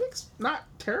 dude. He looks not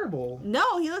terrible.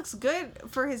 No, he looks good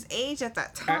for his age at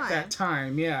that time. At that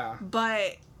time, yeah.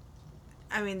 But,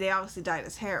 I mean, they obviously dyed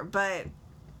his hair, but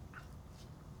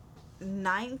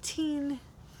 1913?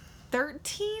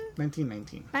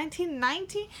 1919.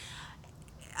 1919?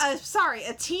 Sorry,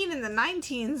 a teen in the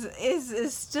 19s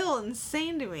is still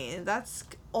insane to me. That's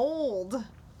old.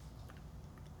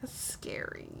 That's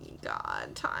scary.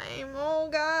 God, time. Oh,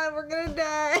 God, we're gonna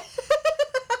die.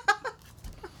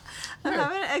 I'm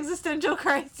having an existential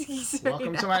crisis right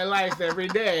Welcome now. to my life every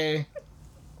day.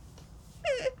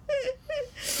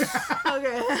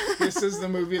 Okay. This is the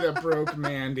movie that broke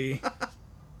Mandy.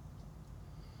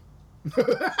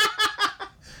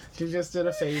 She just did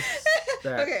a face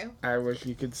that I wish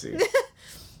you could see.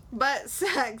 But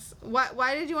sex.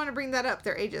 Why did you want to bring that up?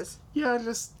 Their ages. Yeah,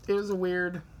 it was a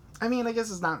weird. I mean, I guess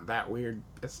it's not that weird.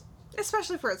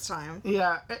 Especially for its time.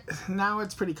 Yeah, now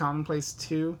it's pretty commonplace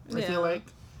too. I feel like,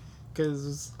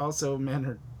 because also men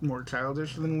are more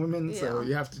childish than women, so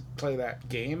you have to play that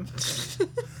game.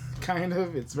 Kind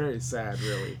of. It's very sad,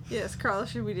 really. Yes, Carla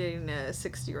should be dating a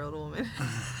 60-year-old woman.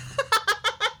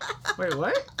 Wait,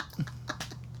 what?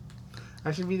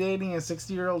 I should be dating a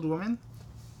 60-year-old woman?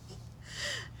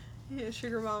 Yeah,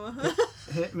 sugar mama.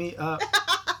 Hit me up.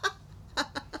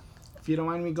 If you don't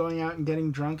mind me going out and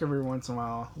getting drunk every once in a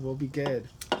while, we'll be good.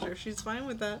 Sure, she's fine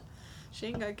with that. She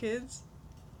ain't got kids.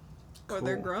 Or Cool.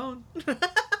 they're grown.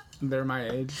 They're my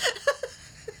age.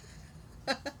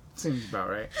 Seems about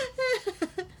right.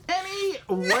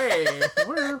 Anyway,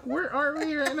 where are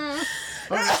we right now?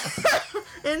 Okay.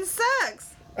 In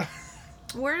sex.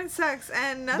 We're in sex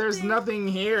and nothing. There's nothing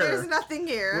here. There's nothing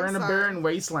here. We're I'm in a sorry. barren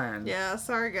wasteland. Yeah,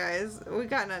 sorry guys. We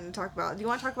got nothing to talk about. Do you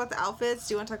want to talk about the outfits?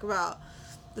 Do you want to talk about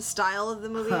the style of the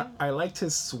movie? I liked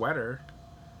his sweater.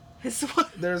 His sweater.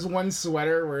 There's one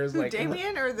sweater where it's Who, like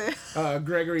Damien or the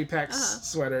Gregory Peck's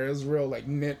sweater. It was real like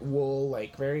knit wool,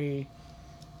 like very.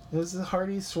 It was a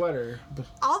hardy sweater.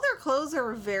 all their clothes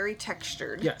are very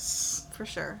textured. Yes. For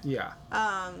sure. Yeah.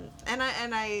 And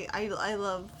I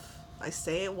love. I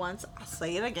say it once, I'll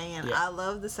say it again. Yeah. I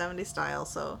love the 70s style.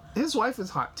 So His wife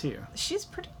is hot too. she's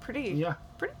pretty. Yeah.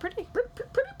 Pretty. Pretty.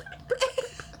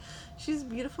 She's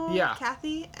beautiful. Yeah.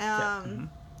 Kathy. And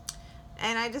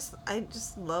I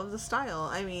just love the style.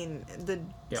 I mean, the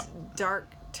Yeah.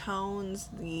 dark tones,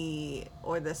 the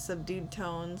subdued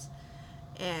tones,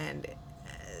 and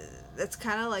that's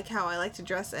kind of like how I like to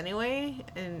dress anyway.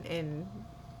 In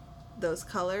those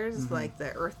colors, like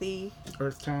the earthy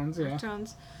Earth tones. Yeah.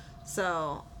 tones.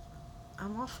 So,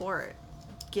 I'm all for it.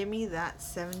 Give me that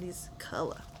 70s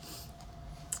color.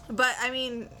 But I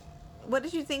mean, what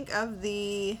did you think of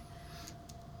the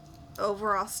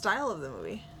overall style of the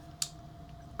movie?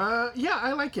 Yeah,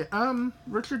 I like it.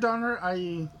 Richard Donner,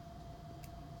 I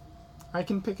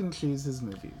can pick and choose his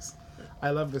movies.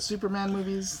 I love the Superman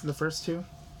movies, the first two.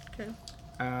 Okay.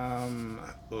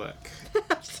 Look,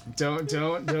 don't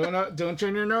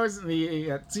turn your nose at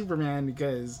me at Superman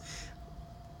because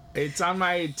it's on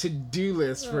my to-do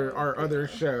list for our other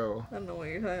show. I don't know what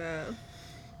you're talking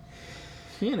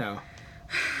about.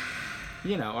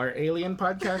 You know, our alien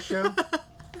podcast show.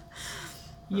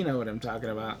 You know what I'm talking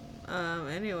about.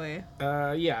 Anyway.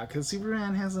 Yeah, because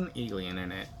Superman has an alien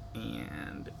in it,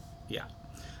 and yeah.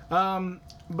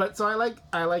 But so I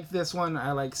like this one.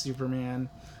 I like Superman.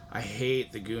 I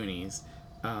hate the Goonies.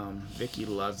 Vicky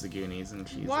loves the Goonies, and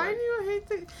she's Why like, do you hate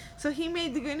the... So he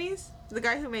made the Goonies? The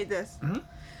guy who made this? Mm-hmm.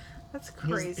 That's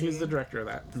crazy. He's the director of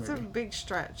that It's movie. a big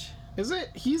stretch. Is it?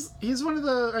 He's one of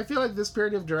the... I feel like this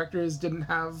period of directors didn't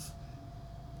have,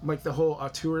 like, the whole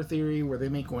auteur theory where they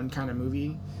make one kind of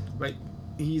movie. Like,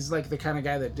 he's, like, the kind of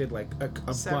guy that did, like, a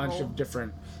bunch of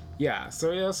different... Yeah,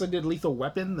 so he also did Lethal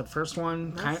Weapon, the first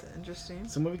one. That's interesting.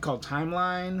 It's a movie called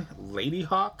Timeline. Lady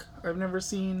Hawk, I've never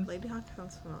seen. Lady Hawk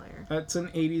sounds familiar. That's an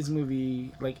 80s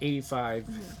movie, like 85.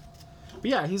 But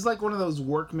yeah, he's like one of those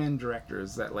workman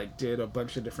directors that like did a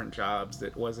bunch of different jobs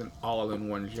that wasn't all in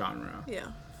one genre.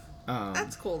 Yeah.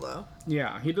 That's cool though.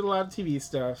 Yeah, he did a lot of TV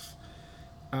stuff.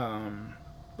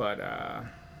 But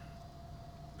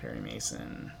Perry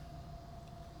Mason.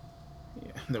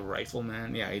 Yeah, The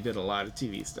Rifleman. Yeah, he did a lot of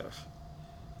TV stuff.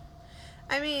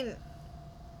 I mean,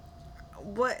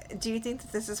 what do you think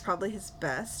that this is probably his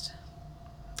best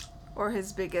or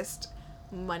his biggest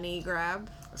money grab?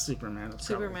 Superman.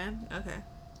 Superman. Okay.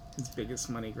 His biggest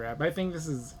money grab. I think this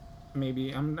is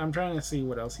maybe. I'm trying to see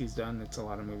what else he's done. It's a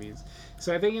lot of movies.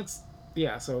 So I think it's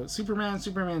So Superman,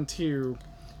 Superman 2.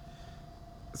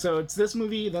 So it's this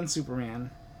movie, then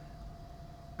Superman.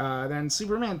 Then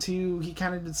Superman 2, he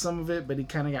kind of did some of it, but he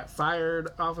kind of got fired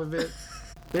off of it.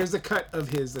 There's a cut of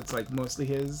his that's like mostly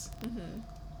his. Mm-hmm.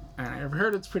 And I've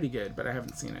heard it's pretty good, but I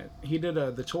haven't seen it. He did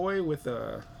The Toy with...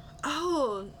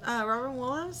 Robin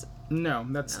Williams? No,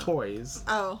 that's Toys.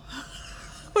 Oh.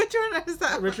 Which one is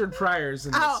that? Richard Pryor's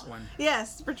in this one.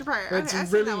 Yes, Richard Pryor. It's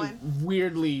I've really seen that one.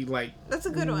 weirdly, like... That's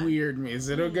a good one. Weird. Is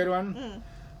it a good one? Mm.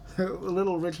 A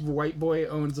little rich white boy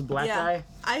owns a black guy.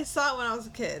 I saw it when I was a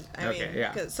kid. I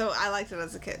mean, so I liked it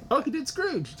as a kid. Oh, he did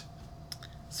Scrooged.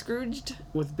 Scrooged?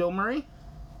 With Bill Murray?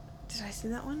 Did I see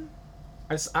that one?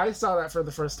 I saw that for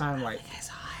the first time, like... I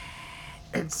saw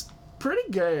it. It's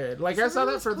pretty good. Like, I saw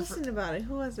that for the first... about it.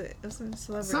 Who was it? It was some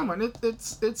celebrity. Someone.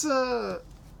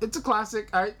 It's a classic.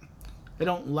 I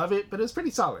don't love it, but it's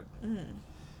pretty solid.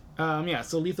 Mm.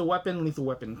 So Lethal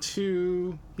Weapon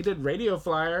 2. He did Radio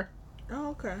Flyer.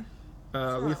 Oh, okay.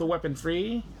 Lethal Weapon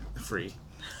 3.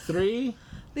 3.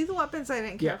 Lethal Weapons I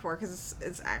didn't care for because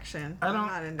it's action.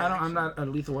 I'm not a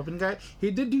Lethal Weapon guy.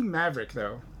 He did do Maverick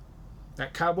though.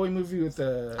 That cowboy movie with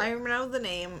the... I know the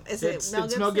name. It's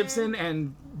Mel Gibson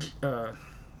and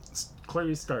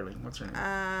Clarice Starling. What's her name?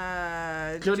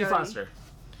 Jodie Foster.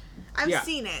 I've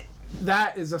seen it.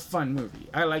 That is a fun movie.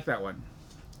 I like that one.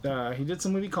 He did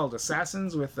some movie called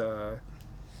Assassins with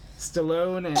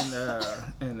Stallone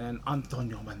and then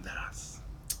Antonio Banderas.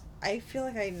 I feel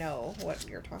like I know what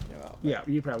you're talking about. Yeah,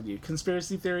 you probably do.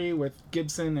 Conspiracy Theory with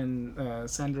Gibson and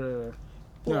Sandra...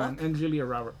 and Julia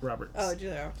Roberts. Oh,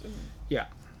 Julia Roberts. Yeah.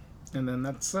 And then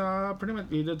that's pretty much...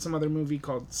 He did some other movie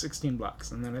called 16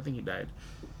 Blocks, and then I think he died.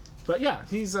 But yeah,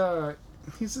 he's a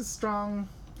strong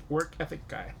work ethic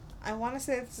guy. I want to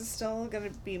say this is still going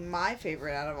to be my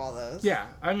favorite out of all those. Yeah,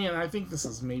 I mean, I think this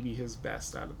is maybe his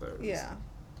best out of those. Yeah.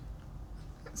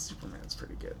 Superman's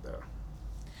pretty good, though.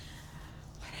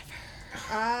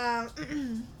 Whatever.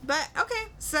 But, okay,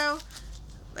 so,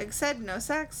 like I said, no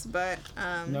sex, but...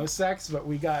 no sex, but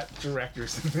we got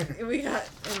directors in there. We got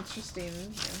interesting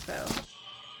info.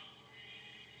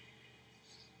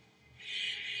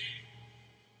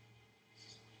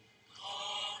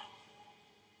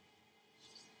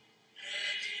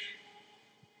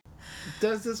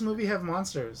 Does this movie have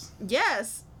monsters?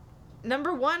 Yes.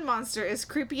 Number 1 monster is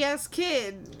creepy ass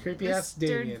kid. Creepy ass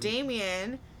Damien.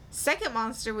 Damien. Second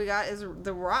monster we got is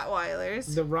the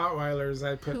Rottweilers. The Rottweilers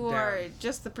I put who down. are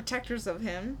just the protectors of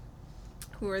him.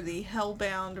 Who are the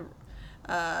hellbound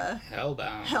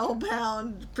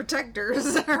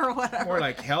protectors or whatever. More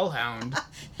like hellhound.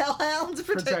 Hellhounds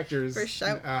protectors. For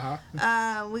sure.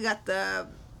 Uh-huh. We got the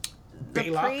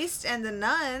Baylock. priest and the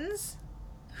nuns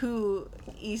who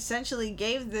essentially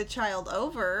gave the child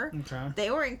over. Okay. They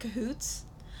were in cahoots.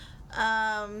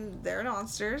 They're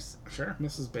monsters. Sure,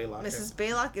 Mrs. Baylock. Mrs.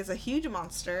 Baylock is a huge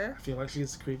monster. I feel like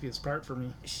she's the creepiest part for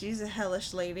me. She's a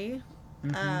hellish lady.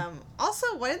 Mm-hmm.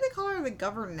 Also, why did they call her the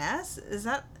governess? Does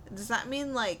that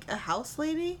mean like a house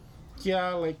lady?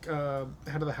 Yeah, like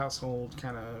head of the household,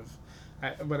 kind of.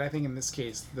 But I think in this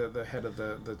case, the head of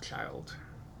the child.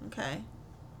 Okay.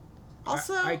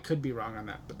 Also, I could be wrong on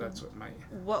that, but that's what my.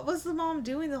 What was the mom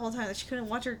doing the whole time that she couldn't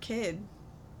watch her kid?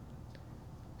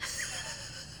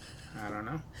 I don't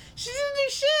know. She didn't do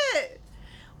shit.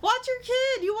 Watch your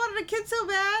kid. You wanted a kid so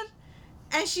bad,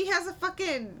 and she has a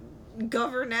fucking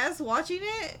governess watching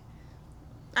it.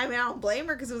 I mean, I don't blame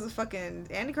her because it was a fucking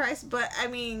Antichrist, but I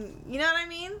mean, you know what I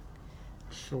mean?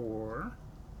 Sure.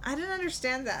 I didn't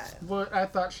understand that. But I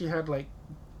thought she had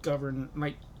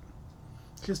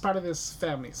she's part of this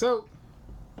family. So,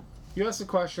 you asked a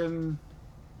question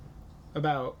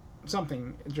about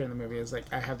something during the movie. Is like,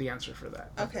 I have the answer for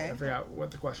that. Okay. I forgot what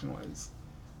the question was.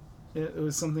 It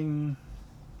was something.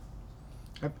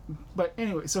 But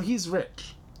anyway, so he's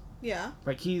rich. Yeah.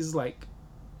 Like, he's like.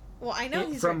 Well, I know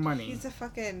he's from rich. money. He's a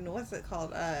fucking, what's it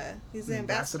called? He's the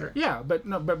ambassador. Yeah,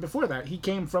 but before that, he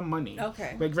came from money.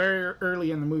 Okay. Like, very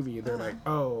early in the movie, they're like,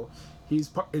 oh, it's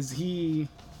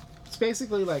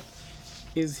basically like,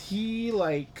 is he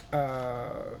like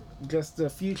just the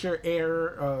future heir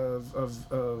of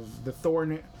the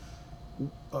Thorn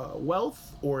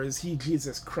wealth, or is he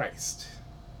Jesus Christ?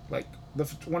 Like,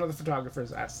 one of the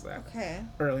photographers asked that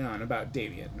early on about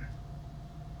Damien.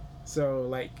 So,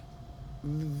 like,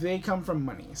 they come from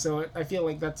money, so I feel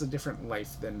like that's a different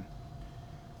life than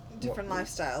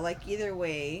lifestyle. Like, either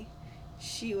way,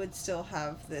 she would still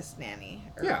have this nanny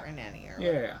or a nanny or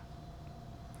yeah.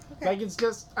 Okay. Like, it's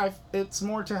just it's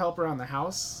more to help around the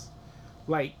house,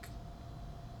 like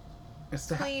it's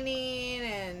to cleaning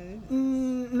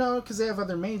and no, because they have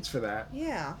other maids for that.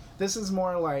 Yeah. This is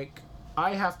more like,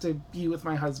 I have to be with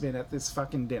my husband at this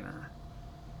fucking dinner.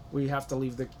 We have to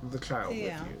leave the child with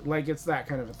you. Like, it's that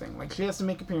kind of a thing. Like, she has to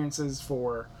make appearances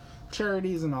for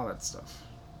charities and all that stuff.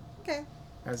 Okay.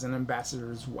 As an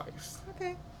ambassador's wife.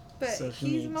 Okay. But so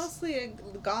he's mostly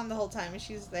gone the whole time and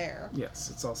she's there. Yes,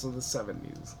 it's also the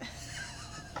 70s.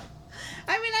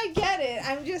 I mean, I get it.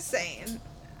 I'm just saying.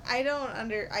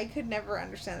 I could never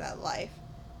understand that life.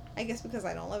 I guess because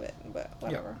I don't live it, but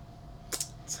whatever.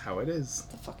 That's how it is.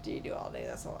 What the fuck do you do all day?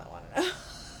 That's all I want to know.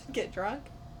 Get drunk?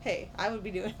 Hey, I would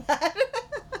be doing that.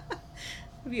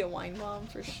 I'd be a wine mom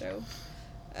for show.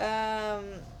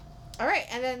 All right,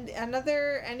 and then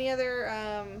any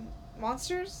other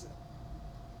monsters?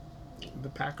 The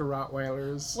pack of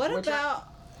Rottweilers. What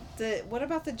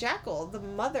about the jackal, the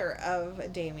mother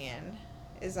of Damien?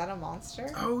 Is that a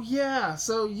monster? Oh yeah.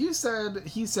 So he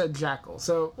said jackal.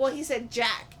 So well, he said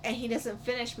Jack, and he doesn't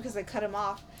finish because they cut him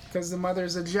off. Because the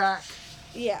mother's a jack.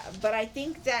 Yeah, but I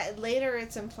think that later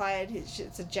it's implied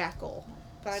it's a jackal.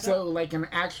 But I don't... So, like, an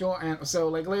actual... So,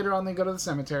 like, later on they go to the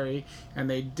cemetery and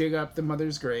they dig up the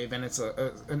mother's grave and it's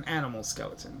an animal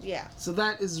skeleton. Yeah. So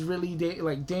that is really...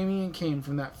 Damien came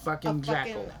from that fucking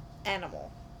jackal. Fucking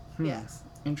animal. Yes.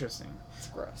 Interesting. It's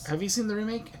gross. Have you seen the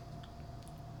remake?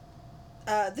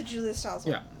 The Julia Stiles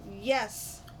one. Yeah.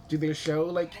 Yes. Do they show,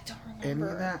 like, I don't remember.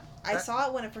 any of that? I saw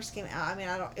it when it first came out. I mean,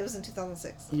 it was in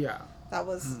 2006. Yeah. That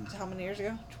was how many years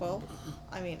ago? 12?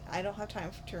 I mean, I don't have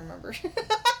time to remember.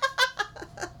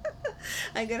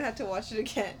 I'm gonna have to watch it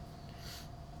again.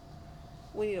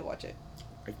 We need to watch it.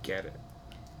 I get it.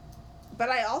 But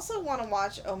I also want to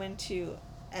watch Omen 2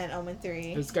 and Omen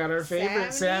 3. It's got our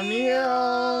favorite, Sam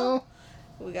Neill.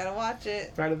 We gotta watch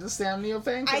it. Part of the Sam Neill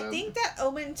fan club. I think that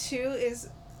Omen 2 is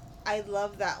I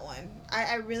love that one.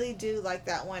 I really do like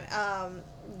that one.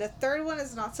 The third one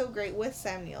is not so great with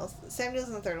Sam Neill. Sam Neill's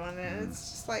in the third one, and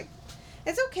it's just like,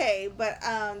 it's okay, but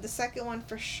the second one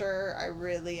for sure I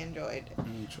really enjoyed.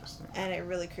 Interesting. And it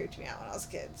really creeped me out when I was a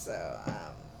kid, so,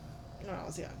 when I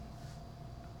was young.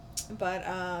 But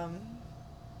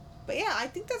yeah, I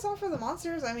think that's all for the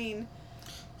monsters. I mean...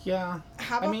 Yeah.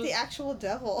 How about the actual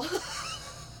devil?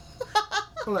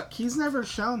 Look, he's never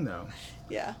shown, though.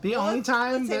 Yeah. The only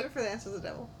time let's save it for the answer of the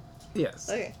devil. Yes.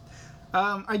 Okay.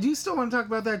 I do still want to talk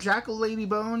about that Jackal Lady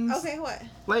Bones. Okay, what?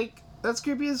 Like, that's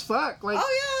creepy as fuck. Like,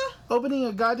 oh, yeah. Opening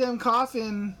a goddamn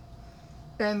coffin,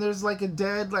 and there's, like, a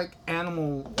dead, like,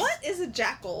 animal. What is a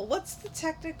jackal? What's the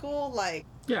technical, like...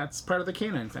 Yeah, it's part of the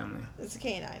canine family. It's a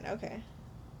canine, okay.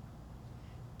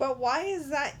 But why is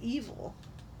that evil?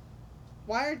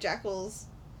 Why are jackals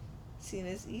seen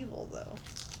as evil, though?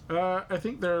 I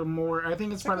think they're more... I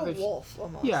think it's part like of the... wolf,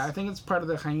 almost. Yeah, I think it's part of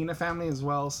the hyena family as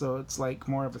well, so it's, like,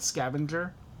 more of a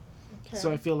scavenger. Okay.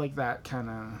 So I feel like that kind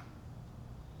of...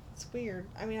 It's weird.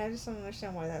 I mean, I just don't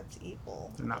understand why that's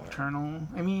evil. They're nocturnal.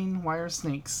 I mean, why are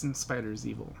snakes and spiders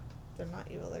evil? They're not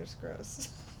evil, they're just gross.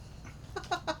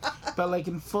 But, like,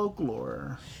 in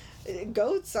folklore...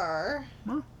 Goats are.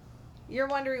 Huh? You're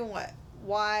wondering what?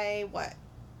 Why what?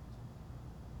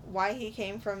 Why he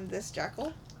came from this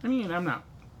jackal? I mean,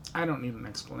 I don't need an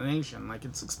explanation. Like,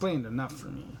 it's explained enough for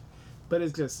me. But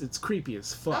it's creepy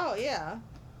as fuck. Oh, yeah.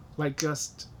 Like,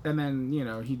 and then,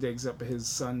 he digs up his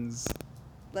son's...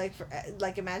 Like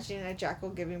imagining a jackal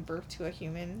giving birth to a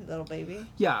human little baby?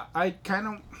 Yeah, I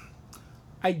don't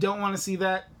want to see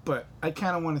that, but I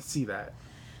kind of want to see that.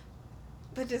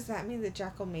 But does that mean the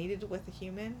jackal mated with a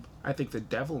human? I think the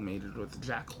devil mated with the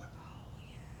jackal. Oh,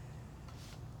 yeah.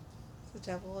 Is the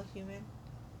devil a human?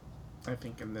 I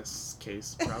think in this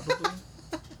case, probably.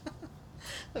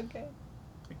 Okay.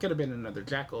 It could have been another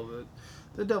jackal.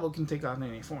 The devil can take on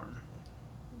any form.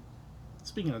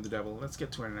 Speaking of the devil, let's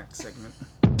get to our next segment.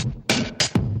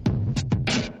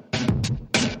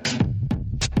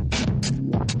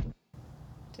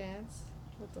 Dance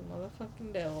with the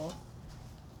motherfucking devil.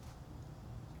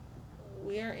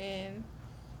 We are in...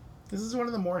 This is one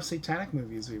of the more satanic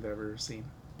movies we've ever seen.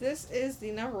 This is the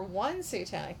 #1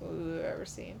 satanic movie we've ever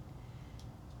seen.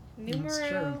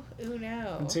 Numero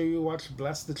uno. Until you watch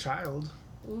Bless the Child.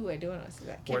 Ooh, I do want to see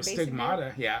that. Kim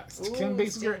Stigmata, yeah. Kim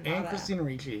Basinger and Christina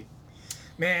Ricci.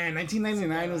 Man,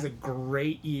 1999 was a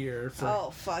great year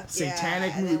for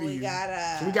satanic movies.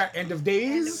 We got End of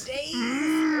Days. End of Days.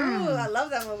 Ooh, I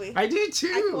love that movie. I do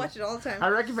too. I can watch it all the time. I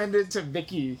recommend it to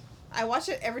Vicky. I watch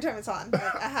it every time it's on.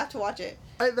 Like, I have to watch it.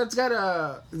 That's got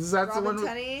that's Robin the one.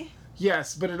 Tunney.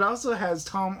 Yes, but it also has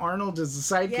Tom Arnold as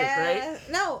the sidekick, right?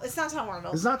 No, it's not Tom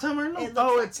Arnold. It's not Tom Arnold.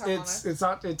 It's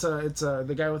not. It's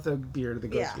the guy with the beard, the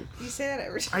ghost dude. You say that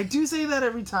every time. I do say that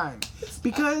every time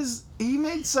because he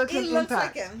made such an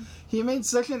impact. Like him. He made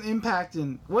such an impact,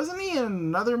 and wasn't he in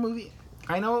another movie?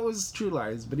 I know it was True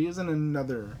Lies, but he was in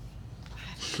another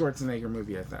Schwarzenegger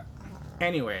movie, I thought.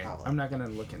 Anyway, I'm not gonna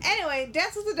look into. Anyway,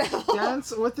 Dance with the Devil.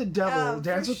 Dance with the Devil.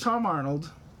 Dance with Tom Arnold.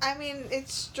 I mean,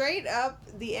 it's straight up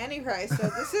the Antichrist. So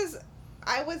this is,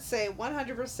 I would say,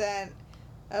 100%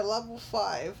 a level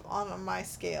 5 on my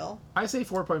scale. I say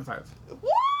 4.5.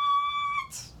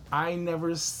 What? I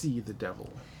never see the devil.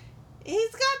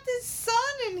 He's got this son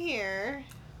in here.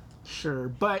 Sure,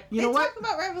 but you know what? They talk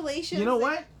about Revelations. You know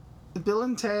what? Bill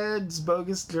and Ted's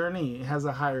Bogus Journey has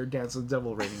a higher Dance with the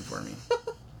Devil rating for me.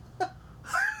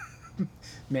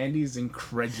 Mandy's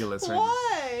incredulous right now.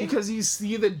 Why? Because you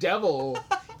see the devil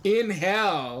in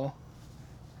hell.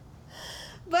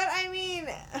 But I mean,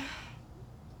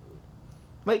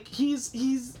 like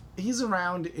he's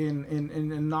around in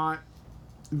a not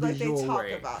visual way. Like they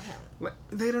talk about him. Like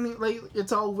they don't even, like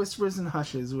it's all whispers and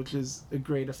hushes, which is a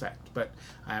great effect. But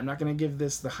I'm not gonna give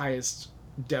this the highest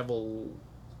devil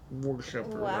worship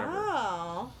or whatever.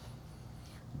 Wow.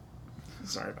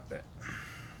 Sorry about that.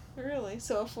 Really?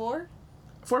 So a 4?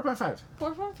 4.5.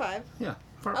 4.5. Yeah.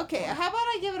 Okay, how about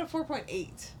I give it a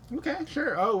 4.8? Okay,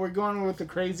 sure. Oh, we're going with the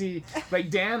crazy... Like,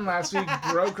 Dan last week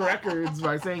broke records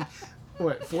by saying,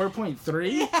 what,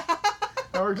 4.3? Yeah.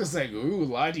 And we're just like, ooh,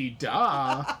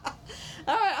 la-di-da.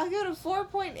 All right, I'll give it a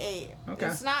 4.8. Okay.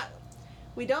 It's not...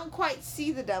 We don't quite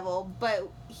see the devil, but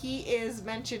he is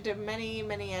mentioned many,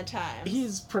 many a time.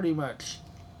 He's pretty much...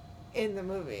 in the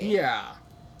movie. Yeah.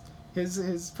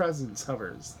 His presence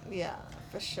hovers. Yeah,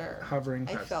 for sure. Hovering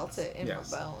I presence. felt it in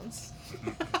Yes. my bones.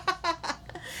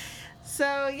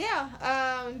 So,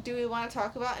 yeah. Do we want to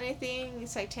talk about anything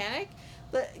satanic?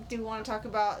 Do you want to talk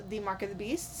about the Mark of the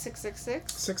Beast,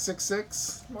 666?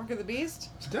 666. Mark of the Beast?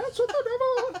 That's what the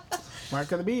devil.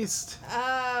 Mark of the Beast.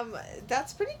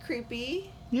 That's pretty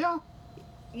creepy. Yeah.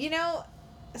 You know,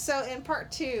 so in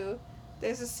part 2,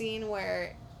 there's a scene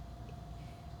where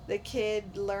the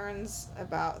kid learns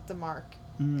about the mark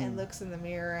and looks in the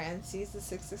mirror and sees the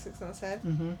 666 on his head.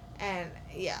 Mm-hmm. And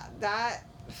yeah, that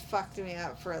fucked me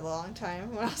up for a long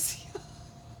time when I was young.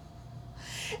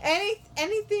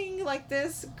 Anything like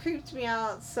this creeped me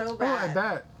out so bad. Oh,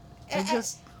 I bet.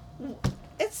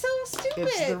 It's so stupid.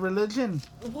 It's the religion.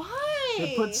 Why?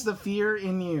 It puts the fear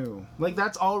in you. Like,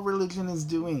 that's all religion is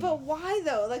doing. But why,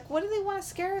 though? Like, what do they want to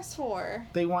scare us for?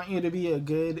 They want you to be a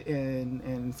good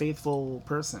and faithful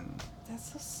person.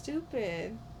 That's so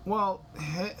stupid. Well,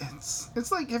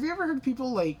 it's like, have you ever heard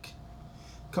people, like,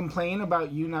 complain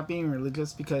about you not being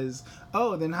religious because,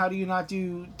 oh, then how do you not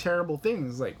do terrible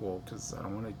things? Like, well, because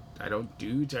I don't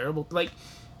do terrible, like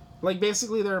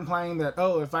basically they're implying that,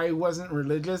 oh, if I wasn't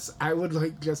religious, I would,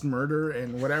 like, just murder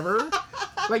and whatever.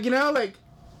 Like, you know, like,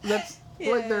 that's,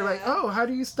 like, they're like, oh, how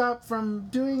do you stop from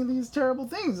doing these terrible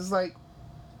things? It's like,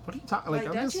 what are you talking,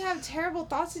 like, don't you have terrible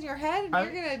thoughts in your head and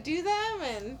you're gonna do them?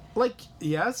 And like,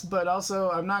 yes, but also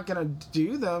I'm not gonna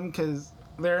do them because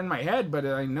they're in my head, but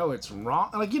I know it's wrong.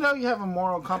 Like, you know, you have a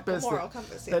moral compass,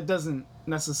 that doesn't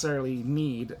necessarily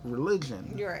need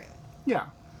religion. You're right. Yeah.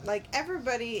 Like,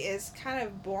 everybody is kind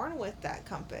of born with that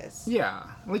compass. Yeah.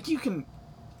 Like, you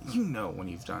know when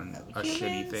you've done a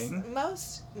shitty thing.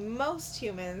 Most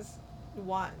humans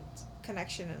want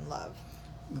connection and love.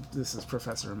 This is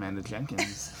Professor Amanda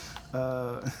Jenkins.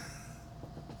 I'm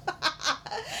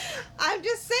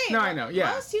just saying. No, I know.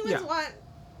 Yeah. Most humans want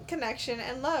connection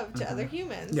and love to other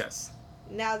humans. Yes.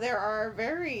 Now, there are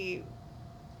very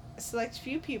select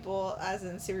few people, as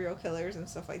in serial killers and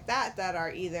stuff like that, that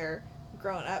are either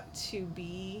grown up to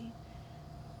be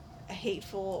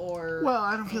hateful or well,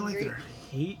 I don't feel angry, like they're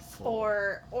hateful.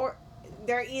 Or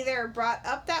they're either brought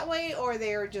up that way or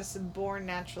they are just born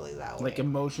naturally that way. Like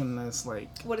emotionless,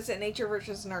 like... What is it? Nature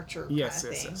versus nurture kind of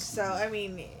thing. Yes. So, I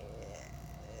mean...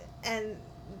 And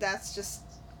that's just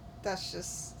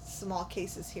small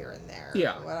cases here and there.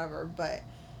 Yeah. Or whatever.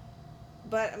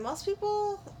 But most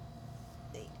people...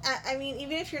 I mean,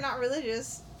 even if you're not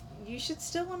religious, you should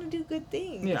still want to do good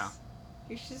things. Yeah.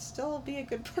 You should still be a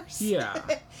good person. Yeah.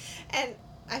 And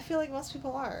I feel like most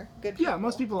people are good people. Yeah,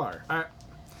 most people are.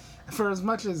 For as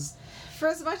much as the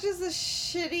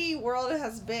shitty world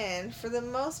has been, for the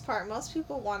most part, most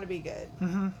people want to be good.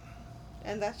 Mm-hmm.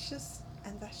 And that's just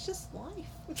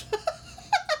life.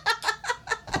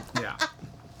 Yeah.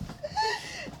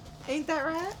 Ain't that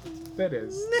right? That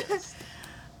is. Yes.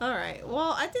 All right.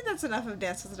 Well, I think that's enough of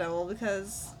Dance with the Devil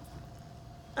because,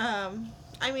 I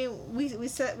mean, we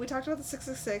talked about the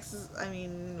 666. I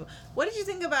mean, what did you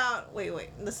think about? Wait.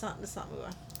 Let's not move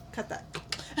on. Cut that.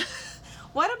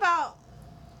 What about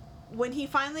when he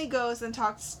finally goes and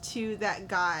talks to that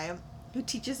guy who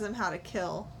teaches them how to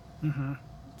kill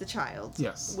the child?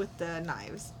 Yes. With the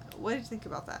knives. What did you think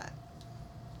about that?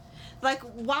 Like,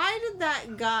 why did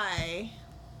that guy...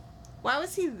 Why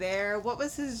was he there? What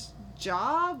was his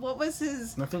job? What was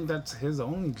his... I think that's his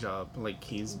only job. Like,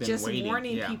 he's been just waiting.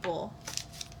 Warning people.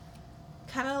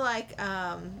 Kind of like,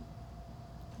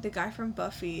 the guy from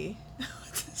Buffy.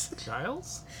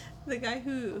 Giles? The guy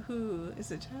who...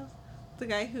 Is it Giles? The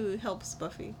guy who helps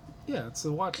Buffy. Yeah, it's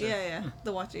the Watcher. Yeah.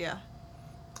 The Watcher, yeah.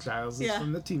 Giles is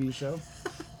from the TV show.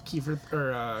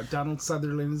 Donald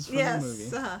Sutherland is from the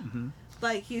movie. Uh-huh.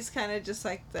 Like, he's kind of just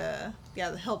like the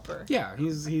helper. Yeah,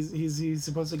 he's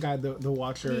supposed to guide the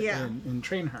Watcher and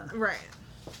train her. Right.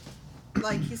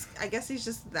 Like, I guess he's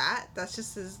just that. That's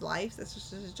just his life. That's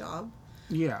just his job.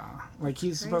 Yeah. Like,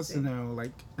 he's supposed to know,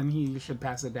 like, and he should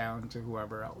pass it down to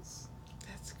whoever else.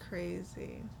 That's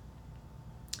crazy.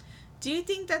 Do you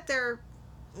think that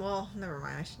well, never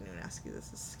mind. I shouldn't even ask you this.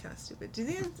 This is kind of stupid. Do you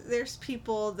think there's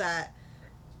people that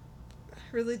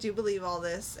really do believe all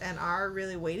this and are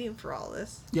really waiting for all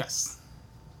this? Yes.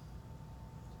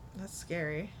 That's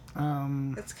scary.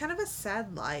 It's kind of a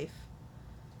sad life.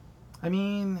 I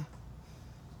mean,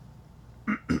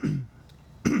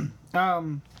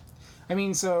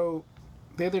 so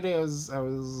the other day I was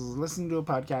listening to a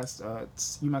podcast.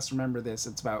 You must remember this.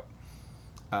 It's about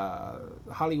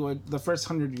Hollywood, the first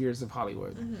 100 years of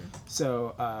Hollywood. Mm-hmm.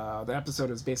 So the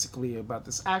episode is basically about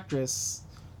this actress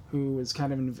who was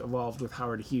kind of involved with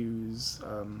Howard Hughes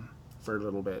for a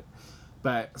little bit.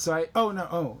 But so I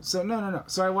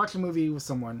watched a movie with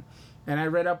someone, and I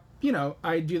read up.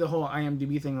 I do the whole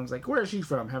IMDb thing. I was like, where is she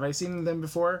from? Have I seen them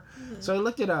before? Mm-hmm. So I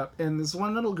looked it up, and this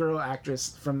one little girl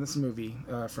actress from this movie,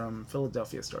 from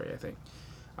Philadelphia Story, I think.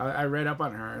 I read up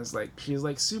on her. It's like she's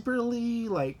like superly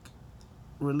like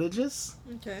religious,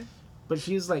 Okay. but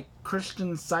she's like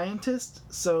Christian Scientist.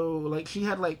 So like she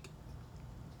had like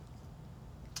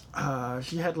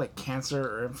cancer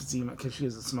or emphysema because she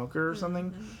was a smoker or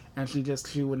something, and she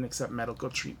wouldn't accept medical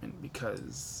treatment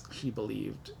because she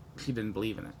didn't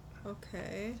believe in it.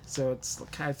 Okay. So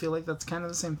I feel like that's kind of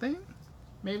the same thing.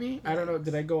 Maybe I don't know.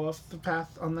 Did I go off the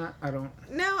path on that? I don't.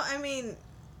 No, I mean,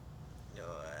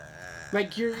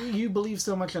 Like you believe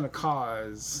so much in a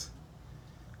cause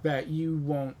that you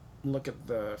won't look at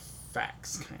the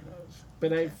facts, kind of.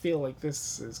 But I feel like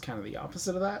this is kind of the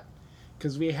opposite of that,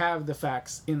 because we have the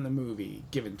facts in the movie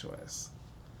given to us.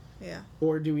 Yeah.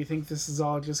 Or do we think this is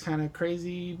all just kind of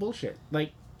crazy bullshit?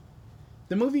 Like,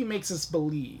 the movie makes us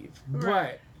believe, Right.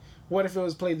 but what if it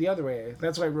was played the other way?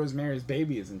 That's why Rosemary's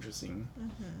Baby is interesting,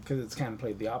 because it's kind of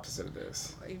played the opposite of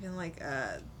this. Or even like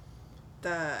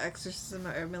the Exorcism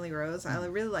of Emily Rose. I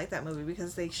really like that movie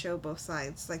because they show both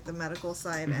sides, like the medical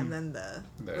side and then the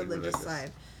religious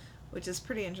side, which is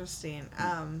pretty interesting.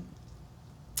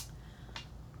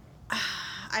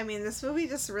 I mean, this movie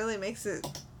just really makes you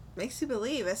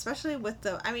believe, especially with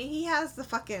he has the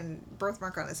fucking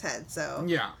birthmark on his head, so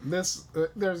Yeah, there's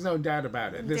no doubt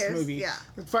about it. This movie,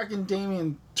 fucking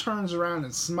Damien turns around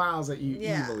and smiles at you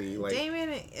evilly. Like, Damien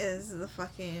is the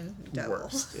fucking devil.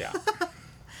 Worst, yeah.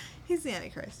 He's the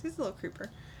Antichrist. He's a little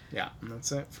creeper. Yeah, and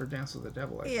that's it for Dance with the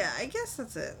Devil. I guess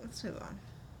that's it. Let's move on.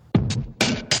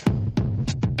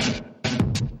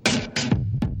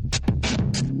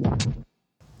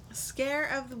 Scare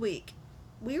of the week.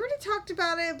 We already talked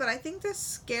about it, but I think the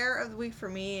scare of the week for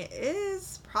me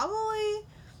is probably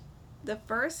the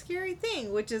first scary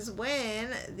thing, which is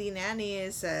when the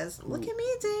nanny says, "Look at me,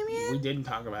 Damien. We didn't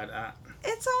talk about that.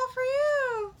 It's all for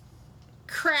you."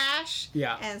 Crash.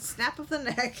 Yeah. And snap of the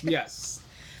neck. Yes.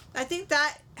 I think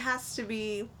that has to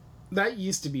be... That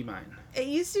used to be mine. It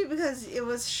used to be because it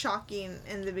was shocking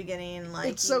in the beginning. Like,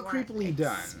 it's so creepily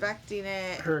done. Expecting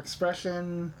it. Her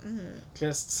expression,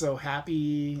 just so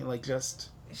happy, like just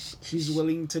she's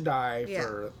willing to die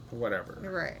for whatever.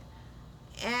 Right.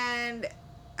 And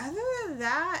other than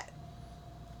that,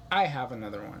 I have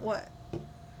another one. What?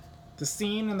 The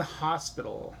scene in the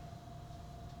hospital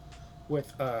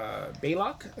with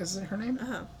Baylock, is it her name?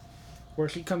 Where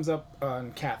she comes up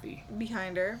on Kathy.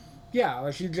 Behind her. Yeah,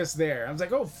 like she's just there. I was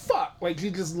like, oh fuck! Like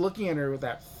she's just looking at her with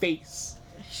that face.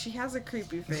 She has a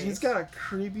creepy face. She's got a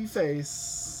creepy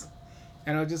face.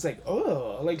 And I was just like,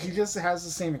 oh, like she just has the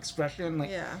same expression.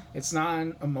 Like it's not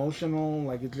emotional,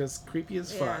 like it's just creepy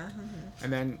as fuck.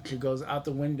 And then she goes out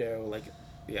the window, like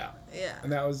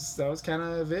And that was kind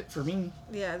of it for me.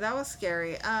 Yeah, that was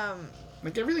scary.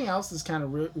 Like everything else is kind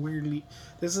of weirdly.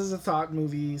 This is a thought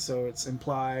movie, so it's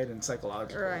implied and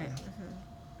psychological. Right.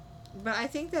 But I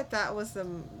think that was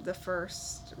the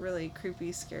first really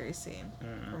creepy, scary scene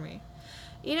for me.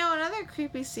 You know, another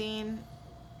creepy scene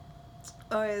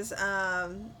was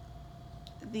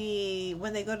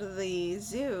when they go to the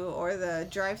zoo or the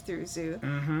drive-through zoo,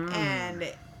 and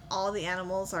all the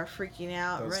animals are freaking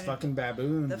out. Those fucking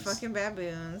baboons. The fucking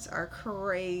baboons are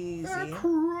crazy. They're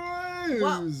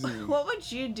crazy. What would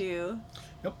you do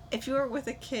if you were with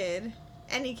a kid,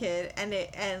 any kid,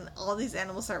 and all these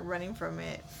animals start running from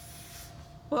it?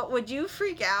 What, would you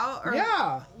freak out? Or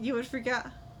you would freak out?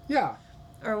 Yeah.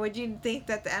 Or would you think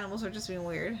that the animals were just being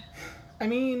weird? I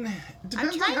mean,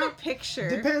 I'm trying to picture.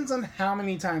 Depends on how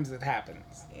many times it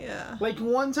happens. Yeah. Like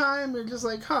one time, you're just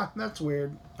like, huh, that's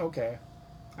weird. Okay.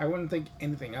 I wouldn't think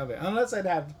anything of it. Unless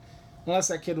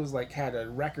that kid was like, had a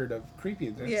record of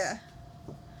creepiness. Yeah.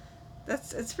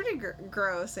 It's pretty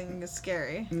gross and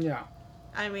scary. Yeah.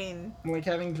 I mean. Like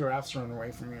having giraffes run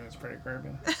away from you is pretty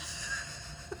creepy.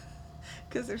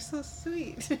 Because they're so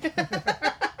sweet.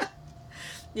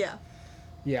 Yeah.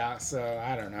 Yeah, so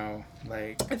I don't know.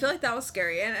 Like, I feel like that was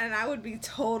scary, and I would be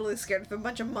totally scared if a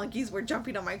bunch of monkeys were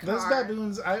jumping on my car. Those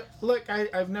baboons,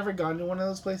 I've never gone to one of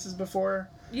those places before.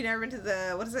 You never been to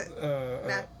the, what is it?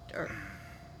 I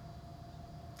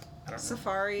don't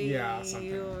Safari. Know. Yeah,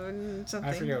 something.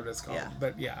 I forget what it's called. Yeah.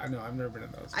 But yeah, I know, I've never been to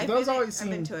those. I've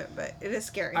been to it, but it is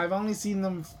scary. I've only seen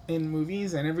them in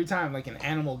movies, and every time, like, an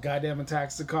animal goddamn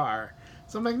attacks the car.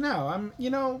 So I'm like, no,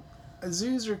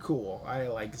 zoos are cool. I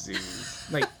like zoos.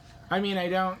 Like, I mean, I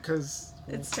don't, because...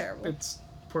 It's terrible. It's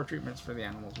poor treatments for the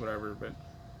animals, whatever, but...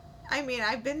 I mean,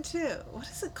 I've been to... What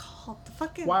is it called? The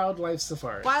fucking... Wildlife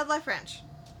Safari. Wildlife Ranch.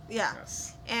 Yeah.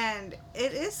 Yes. And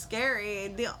it is scary.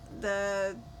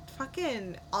 The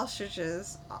fucking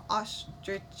ostriches... Well,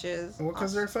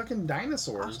 because they're fucking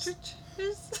dinosaurs.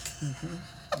 Ostriches?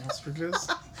 Ostriches.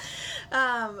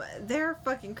 They're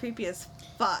fucking creepy as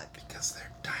fuck. Because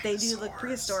they're dinosaurs. They do look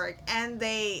prehistoric, and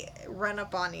they run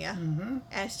up on you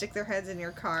and stick their heads in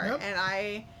your car. Yep. And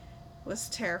I was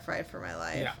terrified for my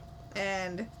life. Yeah.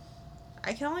 And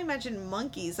I can only imagine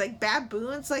monkeys, like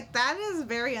baboons. Like, that is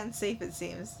very unsafe, it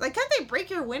seems. Like, can't they break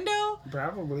your window?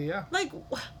 Probably, yeah. Like,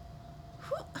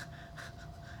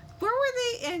 where were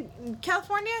they? In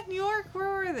California? New York? Where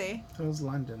were they? It was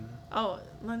London. Oh,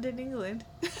 London, England.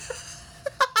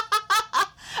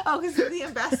 Oh, because of the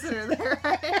ambassador there,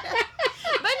 right? But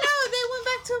no, they went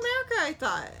back to America, I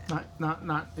thought.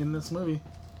 Not in this movie.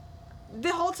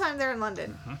 The whole time they're in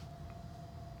London. Mhm.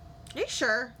 Are you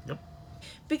sure? Yep.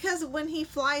 Because when he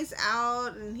flies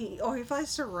out and he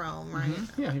flies to Rome, right?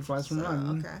 Yeah, he flies from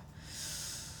London. Okay.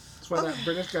 That's why that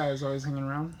British guy is always hanging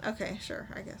around. Okay, sure,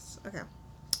 I guess. Okay.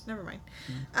 Never mind.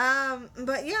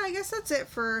 But yeah, I guess that's it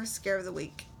for Scare of the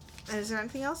Week. Is there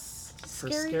anything else For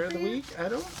scary Scare of for the you? Week? I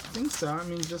don't think so. I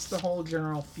mean, just the whole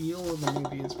general feel of the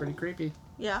movie is pretty creepy.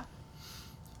 Yeah.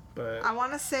 But I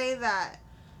want to say that...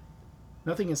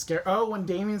 nothing is scary. Oh, when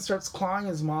Damien starts clawing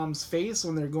his mom's face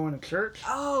when they're going to church.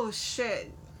 Oh,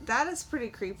 shit. That is pretty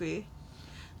creepy.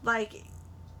 Like,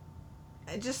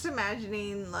 just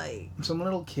imagining, like... Some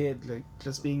little kid, like,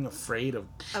 just being afraid of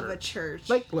church. Of a church.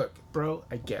 Like, look, bro,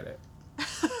 I get it.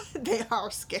 They are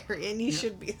scary, and you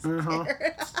should be scared. Uh-huh.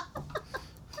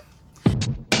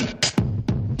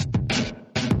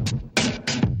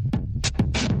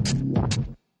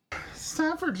 It's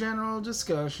time for general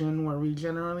discussion where we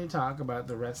generally talk about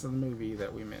the rest of the movie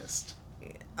that we missed.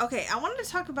 Okay, I wanted to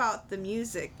talk about the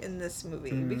music in this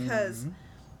movie because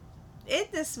in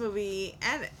this movie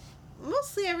and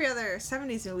mostly every other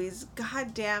 70s movies,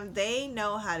 goddamn, they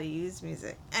know how to use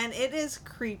music. And it is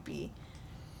creepy.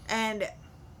 And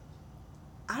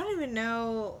I don't even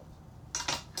know.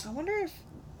 I wonder if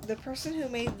the person who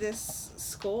made this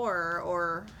score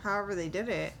or however they did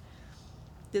it,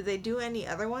 did they do any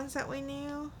other ones that we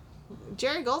knew?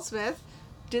 Jerry Goldsmith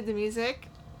did the music.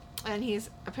 And he's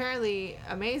apparently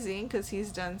amazing because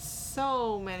he's done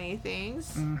so many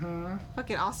things. Mm-hmm.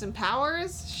 Fucking Austin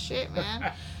Powers? Shit,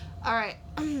 man. Alright.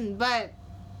 But,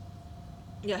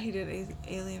 yeah, he did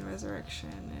Alien Resurrection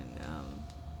and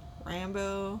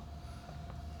Rambo.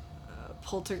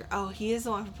 Poltergeist. Oh, he is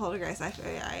the one for Poltergeist. I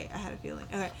had a feeling.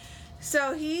 Okay.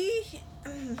 So he...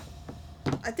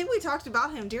 I think we talked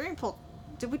about him during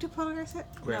Did we do Poltergeist yet?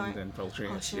 Grand and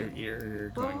Poltergeist. Oh, shit. You're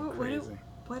going crazy.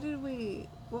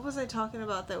 What was I talking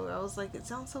about that I was like, it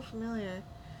sounds so familiar.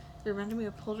 It reminded me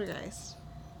of Poltergeist.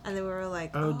 And then we were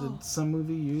like, oh. Did some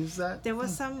movie use that? There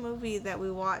was some movie that we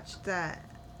watched that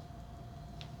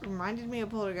reminded me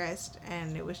of Poltergeist,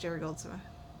 and it was Jerry Goldsmith.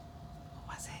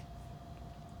 What was it?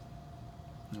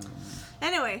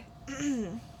 Anyway,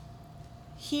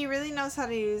 he really knows how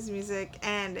to use music,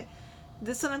 and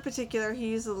this one in particular, he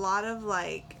used a lot of,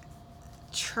 like,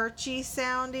 churchy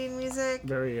sounding music.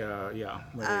 Very,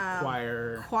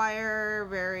 very choir,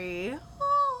 very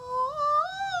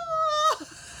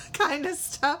kind of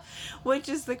stuff, which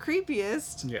is the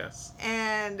creepiest. Yes.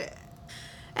 And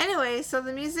anyway, so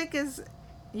the music is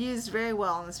used very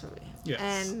well in this movie. Yes.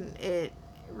 And it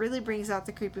really brings out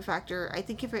the creepy factor. I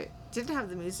think if it didn't have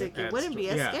the music, it wouldn't be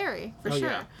as scary, for sure.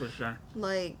 Yeah, for sure.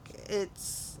 Like,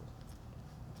 it's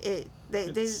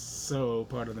so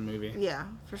part of the movie. Yeah,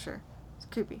 for sure. It's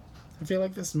creepy. I feel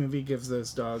like this movie gives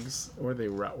those dogs, or they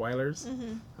Rottweilers,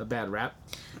 a bad rap.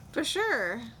 For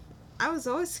sure. I was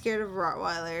always scared of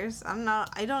Rottweilers.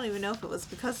 I don't even know if it was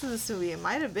because of this movie. It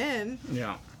might have been.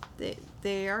 Yeah.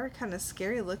 They are kind of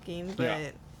scary looking, but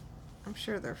yeah. I'm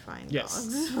sure they're fine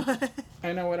yes. dogs.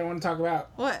 I know what I want to talk about.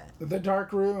 What? The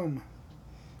dark room.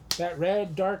 That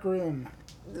red dark room.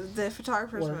 The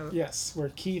photographer's room. Yes, where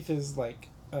Keith is like,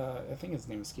 I think his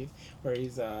name is Keith, where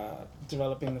he's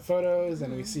developing the photos,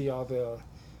 and we see all the,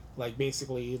 like,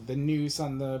 basically the noose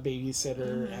on the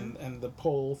babysitter and the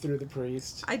pole through the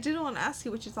priest. I did want to ask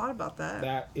you what you thought about that.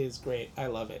 That is great. I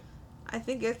love it. I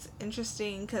think it's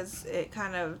interesting because it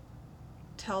kind of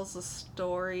tells the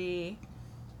story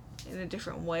in a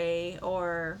different way,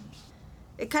 or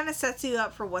it kind of sets you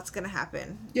up for what's going to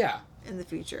happen. Yeah. In the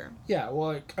future. Yeah,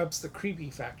 well, it ups the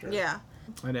creepy factor. Yeah.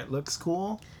 And it looks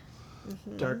cool.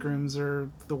 Dark rooms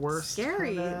are the worst.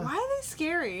 Scary. Why are they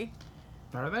scary?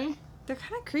 Are they? They're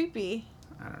kind of creepy.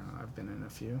 I don't know. I've been in a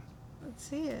few. Let's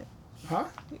see it. Huh?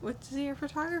 What's your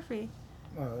photography?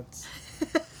 Oh, it's...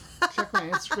 Check my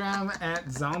Instagram at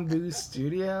Zombu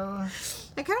Studio.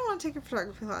 I kind of want to take a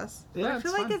photography class. Yeah, I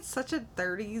feel like fun. it's such a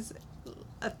 30s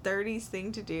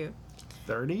thing to do.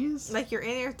 30s? Like, you're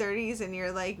in your 30s and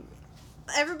you're, like,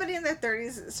 everybody in their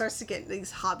 30s starts to get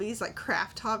these hobbies, like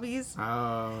craft hobbies.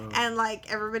 Oh. And,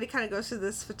 like, everybody kind of goes through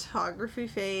this photography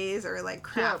phase or, like,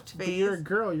 craft phase. But you're a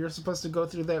girl. You're supposed to go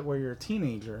through that where you're a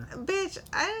teenager. Bitch,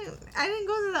 I didn't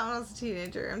go through that when I was a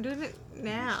teenager. I'm doing it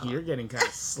now. You're getting kind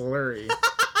of slurry.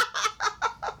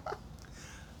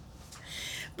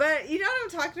 But you know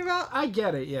what I'm talking about? I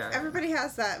get it, yeah. Everybody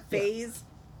has that phase.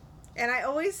 Yeah. And I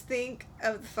always think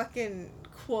of the fucking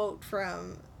quote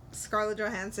from Scarlett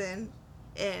Johansson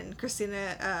and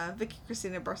Vicky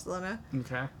Cristina Barcelona.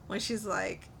 Okay. When she's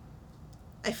like,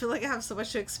 I feel like I have so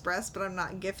much to express, but I'm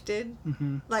not gifted.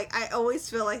 Mm-hmm. Like, I always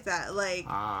feel like that. Like,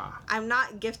 I'm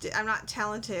not gifted. I'm not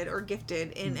talented or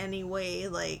gifted in any way.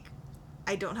 Like,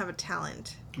 I don't have a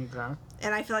talent. Okay.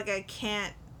 And I feel like I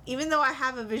can't, even though I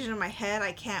have a vision in my head,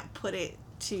 I can't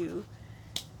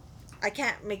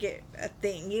make it a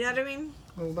thing. You know what I mean?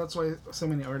 Well, that's why so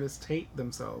many artists hate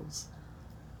themselves.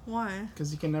 Why?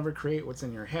 Because you can never create what's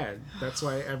in your head. That's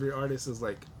why every artist is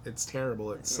like, it's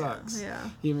terrible, it sucks. Yeah.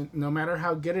 Even no matter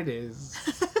how good it is,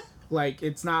 like,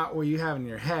 it's not what you have in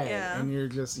your head, and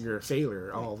you're a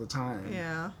failure all the time.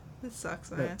 Yeah, it sucks,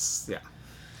 man. That's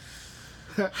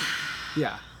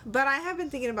yeah. But I have been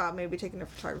thinking about maybe taking a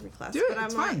photography class.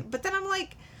 It's fine. But then I'm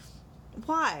like,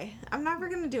 why? I'm never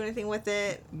gonna do anything with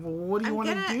it. Well, what do you want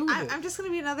to do with it? I'm just gonna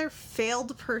be another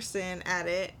failed person at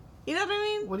it. You know what I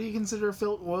mean? What do you consider a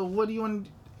failed? Well, what do you want?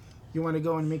 You want to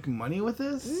go and make money with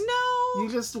this? No. You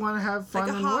just want to have fun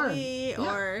like a and hobby learn.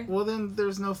 or. Yeah. Well, then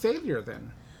there's no failure.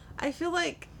 Then. I feel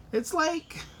like. It's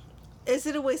like. Is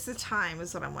it a waste of time?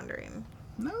 Is what I'm wondering.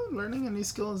 No, learning a new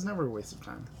skill is never a waste of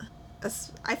time.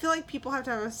 I feel like people have to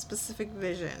have a specific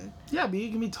vision. Yeah, but you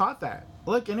can be taught that.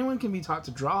 Look, anyone can be taught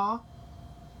to draw.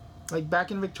 Like back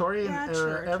in Victorian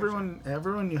era,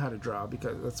 everyone knew how to draw,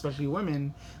 because especially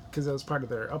women, because that was part of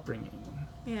their upbringing.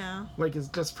 Yeah. Like, it's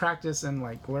just practice and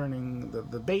like learning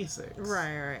the basics.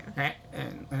 Right.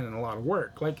 And a lot of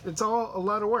work. Like, it's all a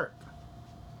lot of work.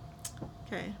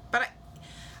 Okay, but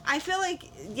I feel like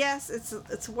yes,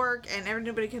 it's work, and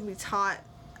everybody can be taught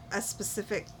a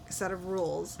specific set of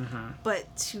rules,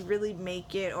 but to really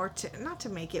make it, or to not to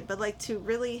make it, but like to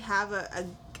really have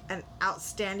an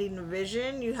outstanding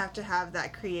vision, you have to have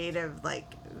that creative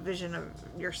like vision of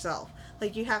yourself.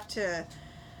 Like, you have to,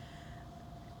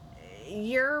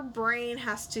 your brain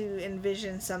has to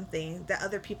envision something that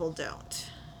other people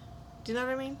don't. Do you know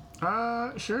what I mean?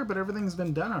 Sure, but everything's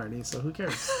been done already, so who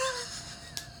cares?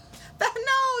 No,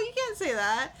 you can't say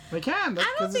that. I can.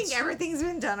 I don't think everything's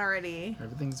been done already.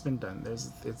 Everything's been done.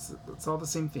 It's all the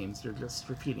same themes. You're just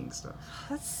repeating stuff.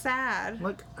 That's sad.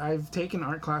 Look, I've taken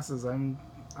art classes.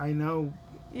 I know.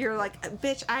 You're like,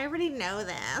 bitch, I already know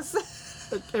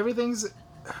this. Like, everything's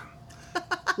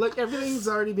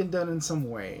already been done in some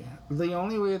way. The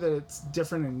only way that it's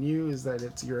different and new is that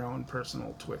it's your own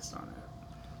personal twist on it.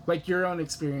 Like, your own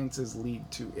experiences lead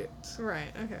to it. Right,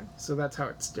 okay. So that's how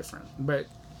it's different. But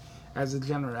as a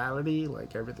generality,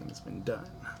 like, everything's been done.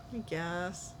 I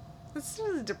guess. That's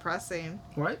really depressing.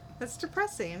 What? That's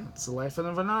depressing. It's the life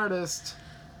of an artist.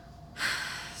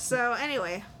 So,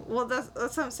 anyway, well, that's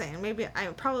what I'm saying. Maybe I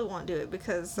probably won't do it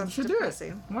because that's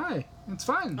depressing. Do it. Why? It's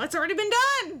fine. It's already been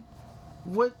done!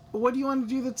 What do you want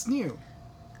to do that's new?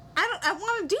 I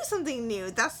want to do something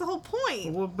new. That's the whole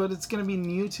point. Well, but it's going to be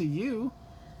new to you.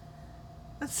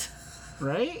 That's...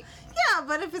 Right? Yeah,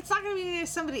 but if it's not going to be new to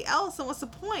somebody else, then what's the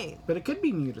point? But it could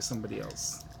be new to somebody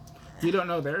else. You don't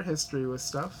know their history with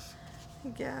stuff. I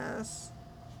guess.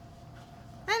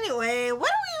 Anyway, what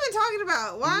are we even talking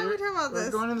about? Why are we talking about this?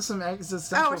 We're going into some existential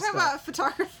stuff. Oh, we're talking about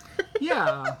photography.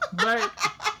 Yeah, but...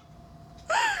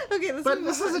 Okay, let's But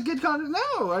this is a good content.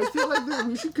 No, I feel like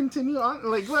we should continue on.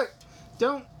 Like, look,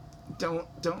 don't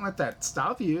let that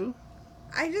stop you.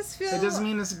 I just feel... It doesn't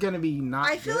mean it's going to be not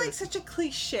I feel good. like such a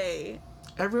cliche.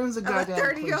 Everyone's a goddamn of a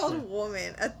 30-year-old cliche.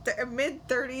 woman, a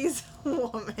mid-30s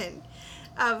woman,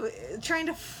 of trying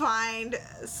to find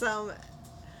some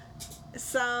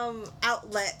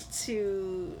outlet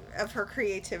of her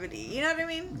creativity. You know what I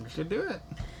mean? You should do it.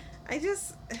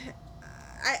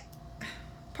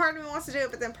 Part of me wants to do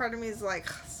it, but then part of me is like,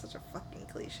 such a fucking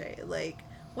cliche. Like,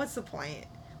 what's the point?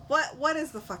 What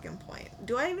is the fucking point?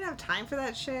 Do I even have time for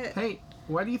that shit? Hey,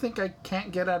 why do you think I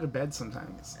can't get out of bed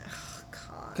sometimes? Oh,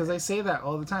 God. Because I say that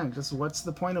all the time. Just what's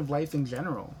the point of life in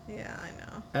general? Yeah, I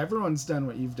know. Everyone's done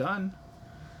what you've done.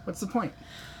 What's the point?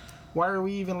 Why are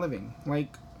we even living?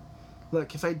 Like,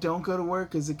 look, if I don't go to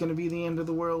work, is it going to be the end of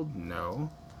the world?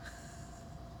 No.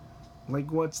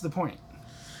 Like, what's the point?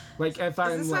 Like, if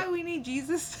I'm... Is this why we need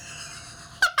Jesus?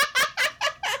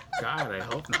 God, I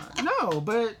hope not. No,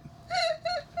 but...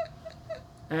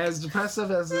 As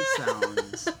depressive as it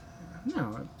sounds...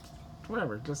 No,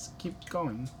 whatever. Just keep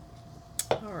going.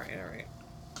 All right.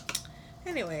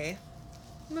 Anyway,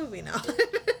 moving on.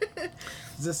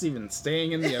 Is this even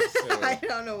staying in the episode? I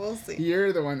don't know. We'll see.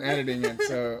 You're the one editing it,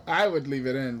 so I would leave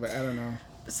it in, but I don't know.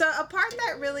 So a part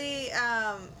that really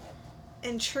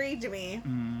intrigued me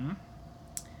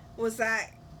was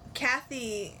that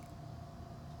Kathy,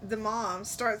 the mom,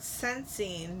 starts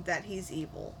sensing that he's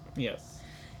evil. Yes.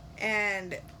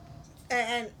 And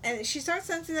she starts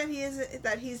sensing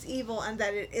that he's evil and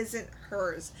that it isn't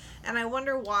hers. And I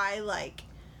wonder why, like,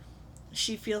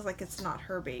 she feels like it's not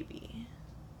her baby.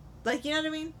 Like, you know what I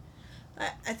mean?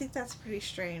 I think that's pretty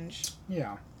strange.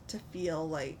 Yeah. To feel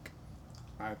like...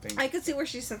 I think... I could see where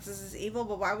she senses is evil,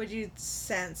 but why would you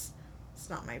sense it's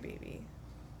not my baby?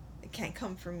 It can't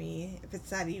come from me if it's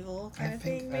that evil kind of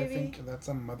thing, maybe? I think that's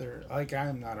a mother... Like,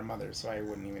 I'm not a mother, so I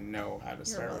wouldn't even know how to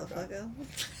start with that.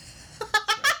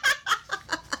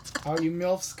 All you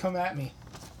MILFs, come at me.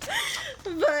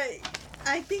 But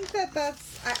I think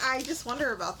that's... I just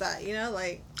wonder about that, you know?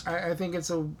 Like... I think it's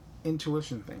a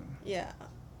intuition thing. Yeah.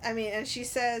 I mean, and she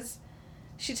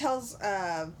tells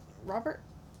Robert,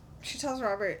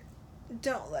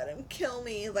 don't let him kill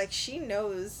me. Like, she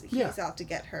knows he's out to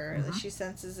get her. Mm-hmm. She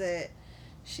senses it.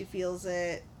 She feels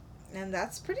it. And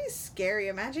that's pretty scary.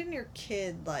 Imagine your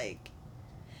kid, like...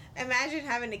 Imagine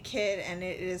having a kid and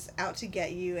it is out to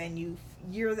get you and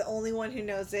you're the only one who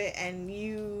knows it and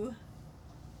you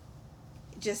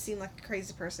just seem like a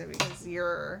crazy person because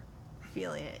you're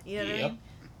feeling it. You know what I mean?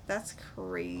 That's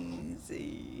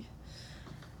crazy.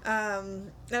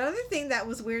 Another thing that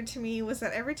was weird to me was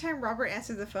that every time Robert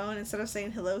answered the phone, instead of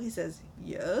saying hello, he says,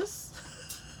 yes.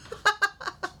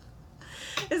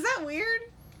 Is that weird?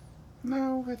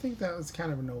 No, I think that was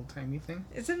kind of an old-timey thing.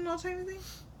 Is it an old-timey thing?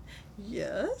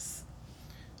 Yes.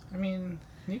 I mean,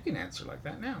 you can answer like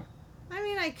that now. I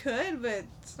mean, I could, but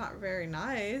it's not very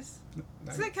nice.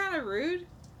 Isn't that kind of rude?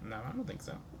 No, I don't think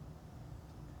so.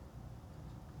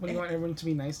 What do you want everyone to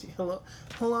be nice to you?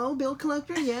 Hello, bill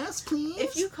collector? Yes, please?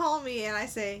 If you call me and I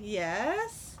say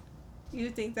yes,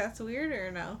 you think that's weird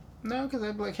or no? No, because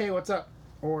I'd be like, hey, what's up?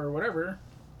 Or whatever.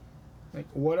 Like,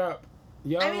 what up?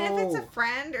 Yo. I mean, if it's a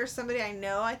friend or somebody I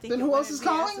know, I think then who else is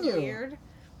calling you? Weird.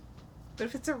 But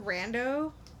if it's a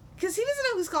rando... Because he doesn't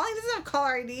know who's calling. He doesn't have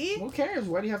caller ID. Who cares?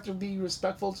 Why do you have to be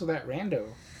respectful to that rando?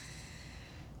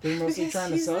 They're mostly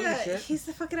trying to sell you shit. He's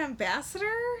the fucking ambassador?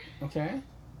 Okay.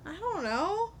 I don't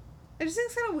know. I just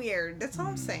think it's kind of weird. That's all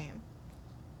I'm saying.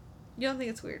 You don't think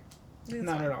it's weird?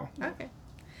 Not fine. At all. Okay.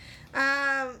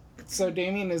 So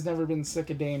Damien has never been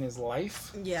sick a day in his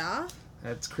life. Yeah.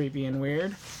 That's creepy and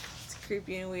weird. It's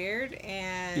creepy and weird,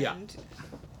 and... Yeah.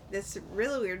 It's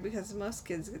really weird because most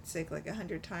kids get sick like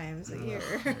 100 times a year.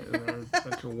 They're a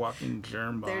bunch of walking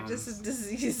germ bombs. They're just a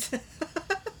disease.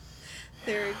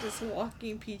 They're just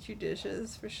walking petri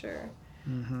dishes for sure.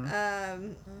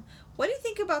 Mm-hmm. What do you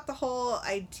think about the whole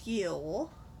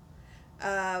ideal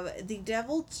of the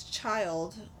devil's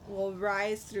child will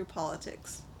rise through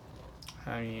politics?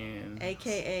 I mean...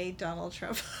 AKA Donald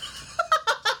Trump.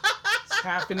 It's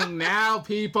happening now,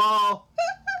 people!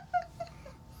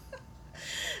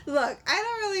 Look, I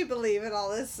don't really believe in all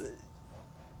this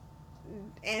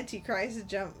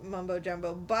Antichrist mumbo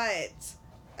jumbo, but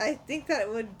I think that it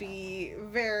would be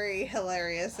very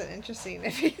hilarious and interesting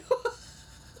if he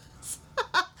was.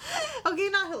 Okay,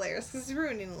 not hilarious because he's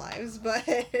ruining lives, but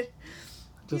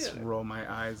just roll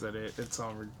my eyes at it. It's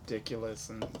all ridiculous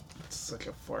and it's such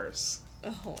a farce.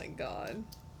 Oh my god.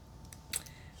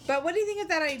 But what do you think of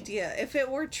that idea? If it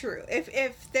were true,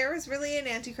 if there was really an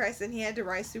Antichrist and he had to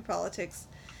rise through politics,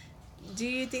 do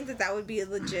you think that would be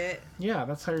legit? Yeah,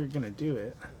 that's how you're gonna do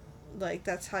it. Like,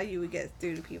 that's how you would get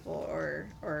through to people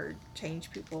or change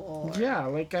people? Or... Yeah,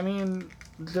 like, I mean,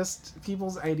 just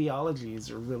people's ideologies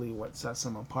are really what sets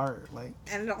them apart. Like,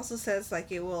 and it also says,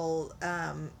 like, it will,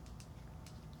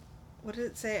 what did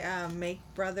it say? Make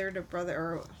brother to brother,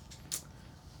 or,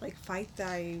 like, fight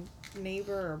thy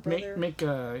neighbor or brother. Make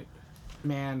a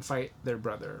man fight their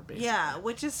brother, basically. Yeah,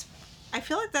 which is, I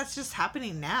feel like that's just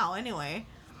happening now anyway.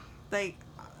 Like,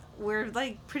 we're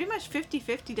like pretty much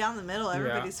 50-50 down the middle.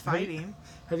 Everybody's fighting.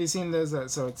 Have you seen those?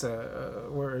 So it's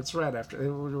where it's right after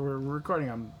we're recording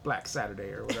on Black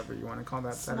Saturday or whatever you want to call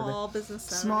that. Small Business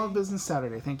Saturday. Small Business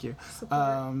Saturday. Thank you.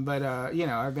 But you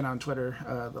know, I've been on Twitter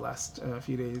the last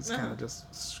few days, kind of just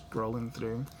scrolling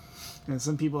through, and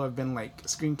some people have been like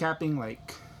screen capping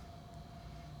like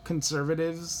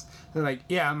conservatives. They're like,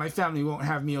 yeah, my family won't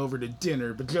have me over to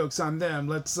dinner, but joke's on them.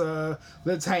 Let's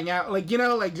hang out. Like, you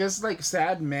know, like just like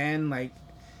sad men, like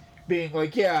being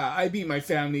like, yeah, I beat my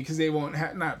family because they won't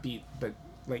not beat, but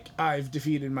like I've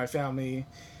defeated my family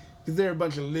Because they're a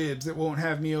bunch of libs that won't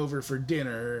have me over for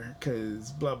dinner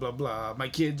because blah, blah, blah. My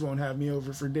kids won't have me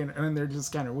over for dinner. And they're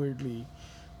just kind of weirdly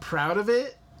proud of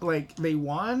it. Like, they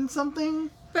won something.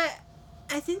 But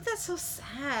I think that's so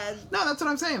sad. No, that's what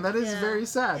I'm saying. That is very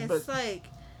sad. It's like,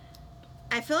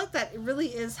 I feel like that really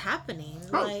is happening.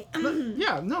 Oh, like,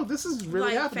 yeah, no, this is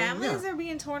really happening. Families are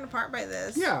being torn apart by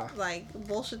this. Yeah. Like,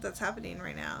 bullshit that's happening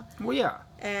right now. Well, yeah.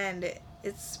 And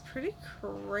it's pretty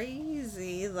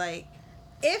crazy. Like,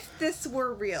 if this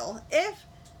were real, if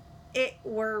it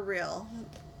were real,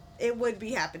 it would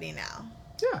be happening now.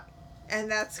 Yeah. And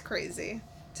that's crazy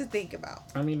to think about.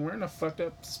 I mean, we're in a fucked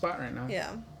up spot right now.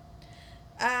 Yeah.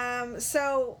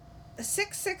 So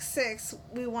 666,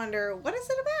 we wonder, what is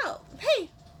it about? Hey,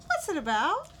 what's it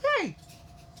about? Hey,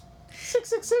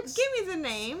 666. Give me the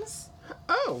names.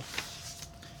 Oh,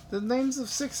 the names of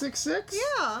 666?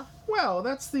 Yeah. Well,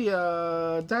 that's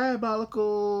the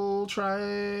diabolical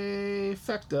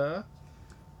trifecta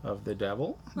of the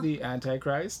devil, the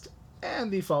Antichrist,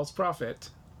 and the false prophet.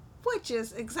 Which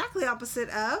is exactly opposite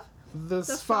of The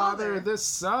Father, the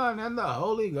Son, and the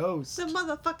Holy Ghost. the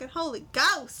motherfucking Holy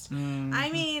Ghost. Mm-hmm. I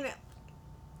mean,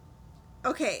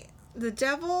 okay, the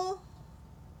devil,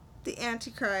 the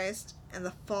Antichrist, and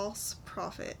the false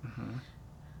prophet. Mm-hmm.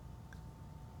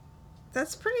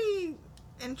 That's pretty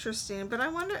interesting, but I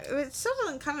wonder, it still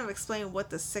doesn't kind of explain what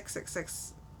the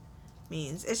 666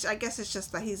 means. I guess it's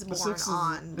just that he's born Six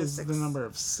on is the number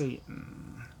of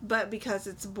Satan. But because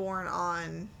it's born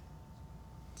on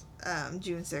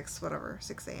June 6th, whatever,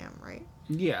 6 a.m., right?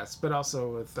 Yes, but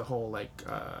also with the whole, like,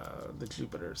 the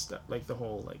Jupiter stuff, like, the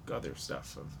whole, like, other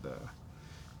stuff of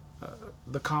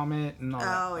the comet and all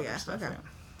that other stuff. Okay.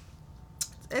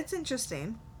 Yeah. It's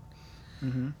interesting.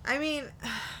 Mm-hmm. I mean,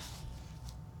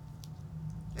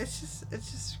 it's just,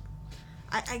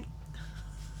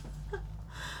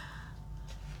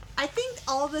 I think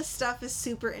all this stuff is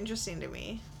super interesting to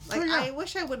me. Like, I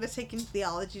wish I would have taken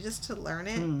theology just to learn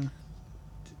it.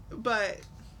 But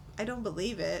I don't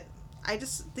believe it. I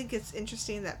just think it's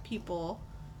interesting that people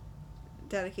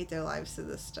dedicate their lives to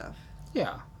this stuff.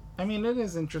 Yeah. I mean, it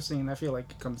is interesting. I feel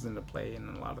like it comes into play in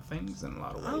a lot of things, in a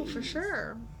lot of ways. Oh, for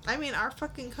sure. I mean, our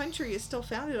fucking country is still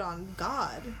founded on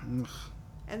God.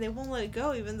 And they won't let it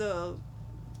go, even though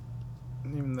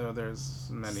there's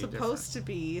many supposed to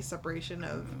be separation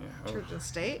of church and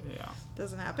state. Yeah.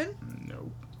 Doesn't happen?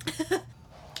 Nope.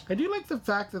 I do like the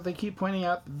fact that they keep pointing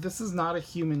out this is not a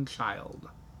human child.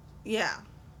 Yeah.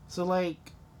 So,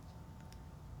 like,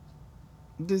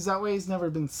 does that way he's never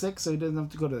been sick, so he doesn't have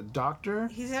to go to the doctor?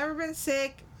 He's never been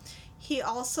sick. He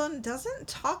also doesn't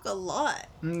talk a lot.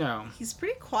 No. He's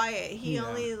pretty quiet. He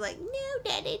only, like, no,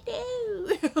 daddy,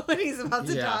 no, when he's about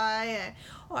to die.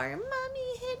 Or,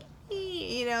 mommy, hit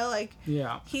me. You know, like,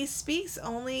 he speaks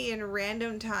only in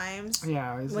random times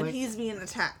when he's being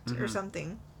attacked or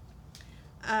something.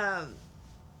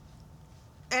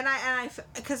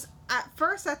 Because at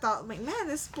first I thought, like, man,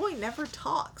 this boy never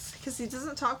talks because he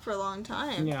doesn't talk for a long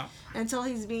time. Yeah. Until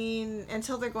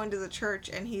they're going to the church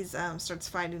and he's starts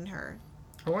fighting her.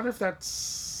 I wonder if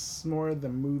that's more the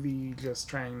movie just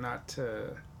trying not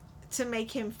to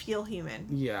make him feel human.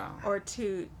 Yeah. Or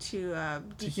to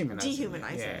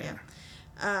dehumanize him.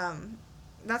 Yeah.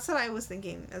 That's what I was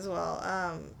thinking as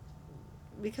well.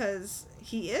 Because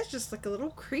he is just like a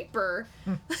little creeper.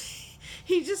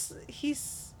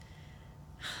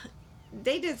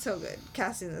 They did so good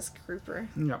casting this creeper.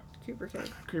 Yep. Creeper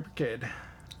kid. Creeper kid.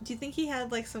 Do you think he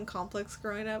had like some complex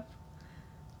growing up?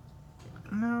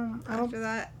 No. After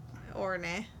that? Or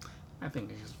nah? I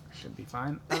think it should be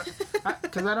fine.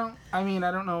 Because I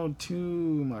don't know too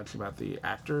much about the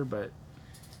actor, but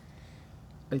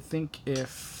I think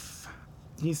if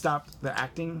he stopped the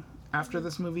acting after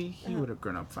this movie, he would have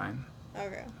grown up fine.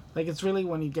 Okay. Like, it's really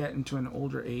when you get into an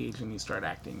older age and you start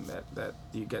acting that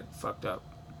you get fucked up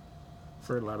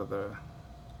for a lot of the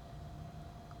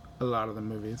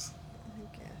movies.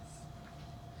 I guess.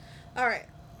 Alright,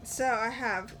 so I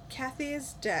have Kathy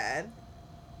is dead.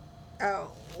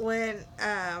 Oh, when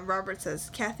Robert says,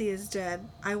 Kathy is dead,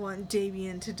 I want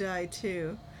Damien to die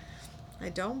too. I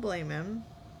don't blame him.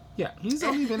 Yeah, he's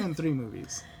only been in 3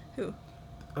 movies. Who?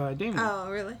 Damien. Oh,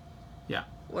 really? Yeah.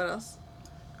 What else?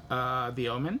 The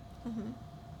Omen. Mm-hmm.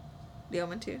 The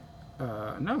Omen 2?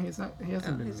 No, he's not. He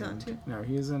hasn't been. He's not too. No,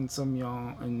 he is in a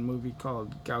movie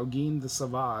called Gauguin the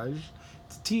Sauvage.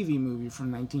 It's a TV movie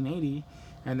from 1980,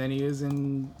 and then he is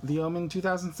in The Omen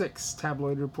 2006,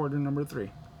 Tabloid Reporter number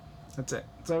 3. That's it.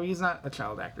 So he's not a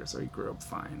child actor, so he grew up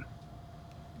fine.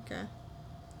 Okay.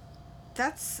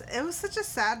 It was such a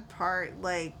sad part.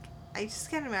 Like, I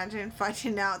just can't imagine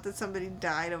finding out that somebody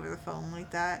died over the phone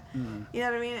like that. Mm. You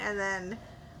know what I mean? And then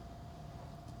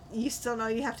you still know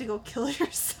you have to go kill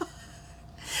yourself.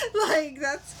 Like,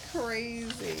 that's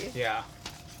crazy. Yeah.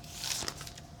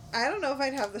 I don't know if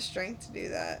I'd have the strength to do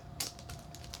that.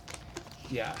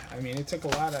 Yeah, I mean, it took a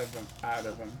lot of them out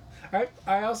of him.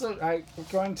 I also,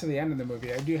 going to the end of the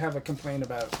movie, I do have a complaint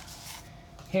about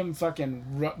him fucking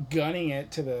gunning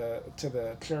it to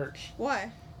the church.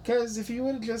 Why? Because if he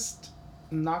would have just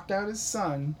knocked out his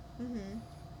son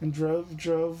and drove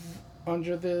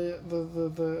under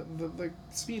the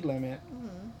speed limit,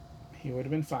 he would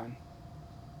have been fine.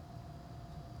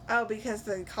 Oh, because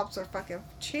the cops are fucking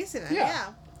chasing him. Yeah.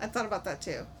 Yeah. I thought about that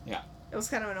too. Yeah. It was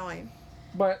kind of annoying.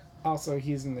 But also,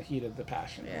 he's in the heat of the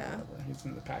passion. Yeah. Or whatever. He's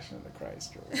in the passion of the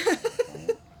Christ. Or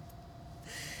whatever.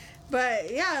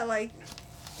 But yeah, like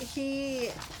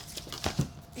he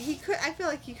could. I feel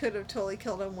like he could have totally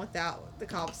killed him without the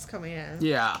cops coming in.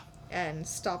 Yeah. And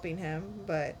stopping him,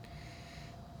 but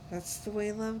that's the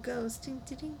way love goes. Ding,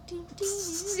 ding, ding, ding,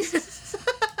 ding.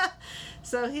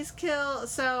 So he's killed.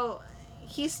 So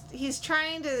he's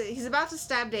about to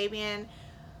stab Damien,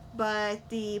 but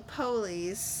the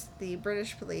police, the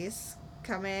British police,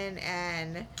 come in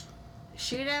and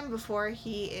shoot him before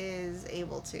he is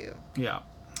able to. Yeah.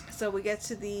 So we get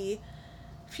to the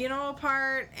funeral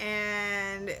part,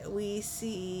 and we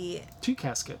see two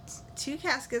caskets.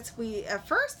 We at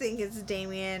first think it's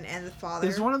Damien and the father.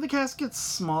 Is one of the caskets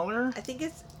smaller? I think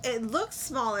it looks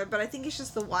smaller, but I think it's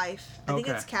just the wife. I think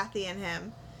it's Kathy and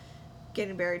him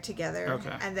getting buried together.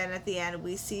 Okay. And then at the end,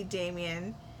 we see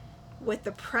Damien with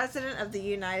the President of the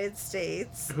United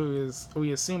States. Who is,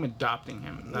 we assume, adopting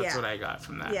him. That's what I got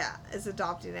from that. Yeah, is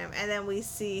adopting him. And then we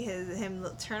see him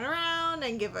turn around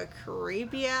and give a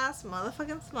creepy-ass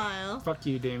motherfucking smile. Fuck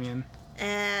you, Damien.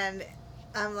 And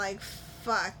I'm like,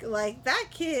 fuck. Like, that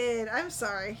kid, I'm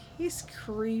sorry. He's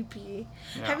creepy.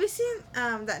 Yeah. Have you seen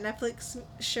that Netflix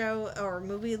show or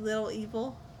movie, Little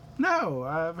Evil? No,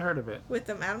 I've heard of it. With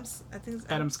Adams, I think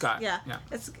it's Adam Scott. Yeah. Yeah.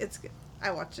 It's good. I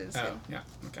watched it. It's good. Yeah.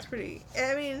 Okay. It's pretty.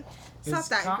 I mean, it's not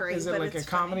that great. Is it but like it's a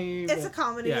comedy? Funny. It's a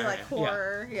comedy, yeah, like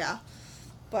horror. Yeah.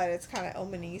 But it's kind of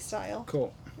Omen-y style.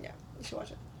 Cool. Yeah, you should watch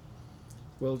it.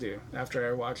 Will do. After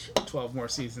I watch 12 more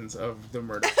seasons of The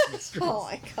Murder Mysteries. Oh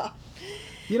my god.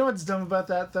 You know what's dumb about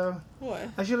that, though? What?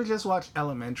 I should have just watched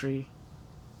Elementary.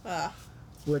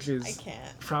 Which is I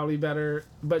can't. Probably better,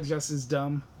 but just as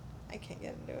dumb. I can't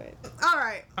get into it. All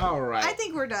right. I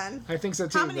think we're done. I think so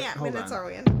too. How many minutes are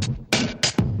we in?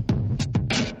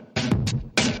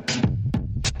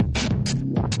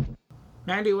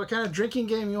 Mandy, what kind of drinking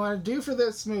game you want to do for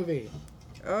this movie?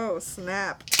 Oh,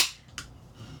 snap.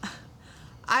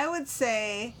 I would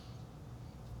say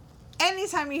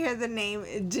anytime you hear the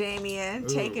name Damien,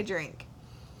 take a drink.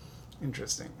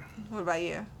 Interesting. What about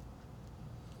you?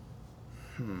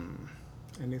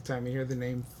 Anytime you hear the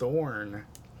name Thorn,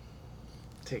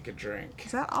 take a drink.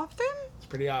 Is that often? It's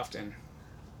pretty often.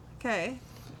 Okay.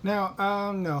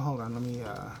 Now, no, hold on. Let me,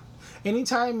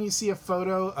 anytime you see a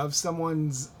photo of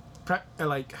someone's,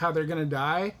 like, how they're gonna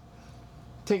die,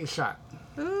 take a shot.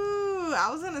 Ooh, I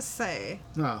was gonna say.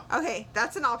 No. Okay,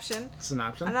 that's an option. It's an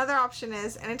option? Another option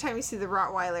is anytime you see the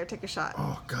Rottweiler, take a shot.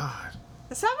 Oh, God.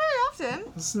 It's not very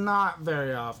often. It's not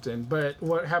very often, but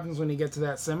what happens when you get to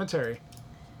that cemetery?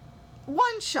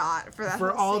 One shot for that For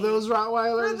whole all scene. those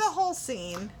Rottweilers? For the whole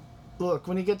scene. Look,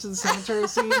 when you get to the cemetery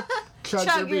scene, chug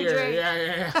your beer. Drink.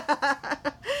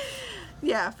 Yeah.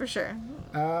 Yeah, for sure.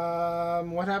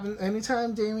 What happens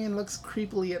anytime Damien looks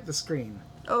creepily at the screen?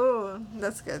 Oh,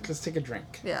 that's good. Just take a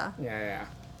drink. Yeah. Yeah.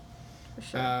 For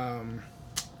sure.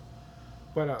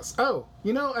 What else? Oh,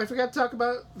 I forgot to talk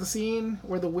about the scene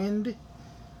where the wind,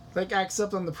 like, acts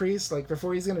up on the priest, like,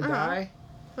 before he's gonna die.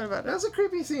 What about That was a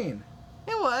creepy scene.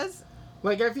 It was.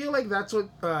 Like, I feel like that's what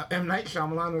M. Night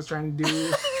Shyamalan was trying to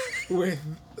do with,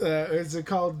 is it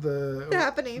called The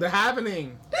Happening? The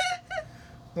Happening.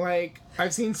 Like,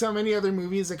 I've seen so many other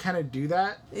movies that kind of do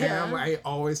that. Yeah. And I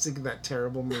always think of that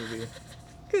terrible movie.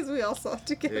 Because we all saw it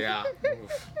together. Yeah.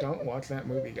 Oof. Don't watch that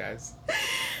movie, guys.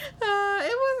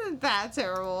 It wasn't that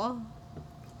terrible.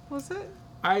 Was it?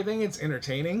 I think it's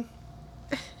entertaining,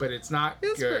 but it's not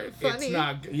It's good. pretty funny. It's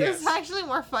not good. Yes. It's actually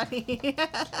more funny.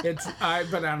 But I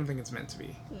don't think it's meant to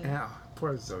be. Yeah.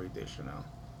 Poor Zoe Deschanel.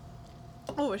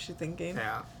 What was she thinking?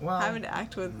 Yeah. Well. Having to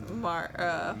act with Mark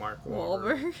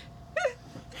Wahlberg.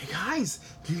 Hey guys,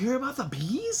 do you hear about the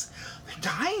bees? They're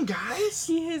dying, guys.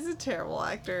 He is a terrible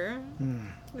actor.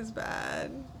 He's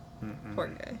bad. Poor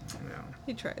guy. Yeah.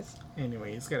 He tries.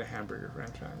 Anyway, he's got a hamburger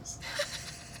franchise.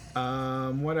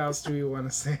 What else do we want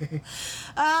to say?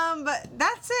 But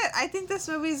that's it. I think this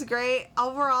movie's great.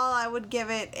 Overall, I would give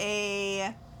it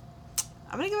a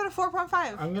I'm gonna give it a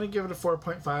 4.5. I'm gonna give it a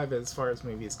 4.5 as far as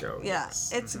movies go. Yeah,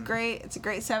 Yes. it's great. It's a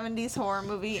great 70s horror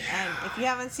movie, and if you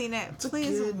haven't seen it, It's a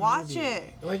please good watch movie.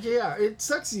 it. Like, yeah, it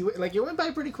sucks. It went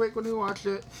by pretty quick when we watched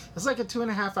it. It's like a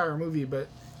 2.5-hour movie, but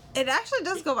It actually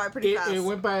does go by pretty fast. it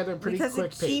went by at a pretty because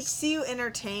quick it pace. keeps you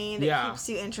entertained. Yeah. It keeps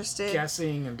you interested.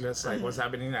 Guessing and just like what's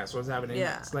happening next, what's happening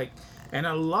Yeah. next. Like, and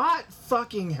a lot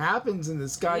fucking happens in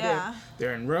this goddamn. Yeah.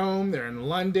 They're in Rome, they're in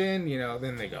London,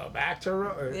 then they go back to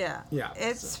Rome. Yeah. Yeah.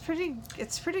 It's pretty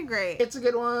great. It's a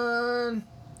good one.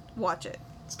 Watch it.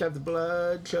 It's got the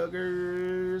Blood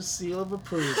Chuggers seal of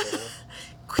approval.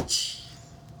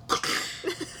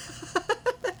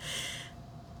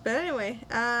 But anyway,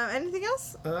 anything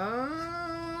else? No,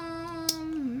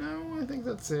 I think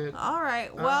that's it. All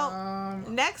right. Well,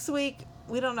 next week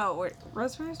we don't know.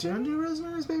 Rosemary's Do you want Baby? to do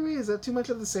Rosemary's Baby? Is that too much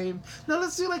of the same? No,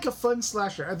 let's do like a fun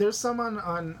slasher. There's some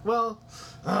because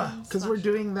we're Slasher.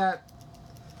 doing that.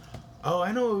 Oh,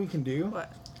 I know what we can do.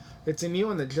 What? It's a new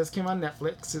one that just came on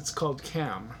Netflix. It's called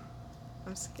Cam.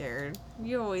 I'm scared.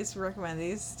 You always recommend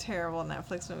these terrible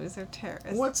Netflix movies. They're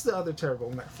terrible. What's the other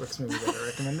terrible Netflix movie that I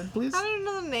recommended, please? I don't even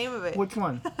know the name of it. Which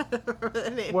one? I don't remember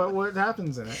the name. What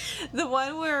happens in it? The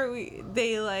one where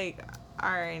they like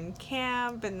are in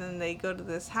camp and then they go to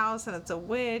this house and it's a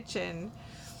witch and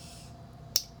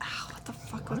what the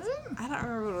fuck was it? What? I don't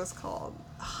remember what it was called.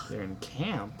 They're in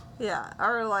camp. Yeah,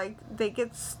 or like they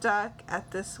get stuck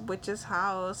at this witch's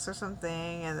house or something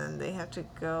and then they have to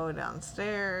go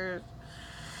downstairs.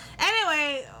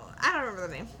 Anyway, I don't remember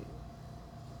the name.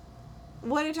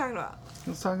 What are you talking about? I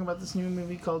was talking about this new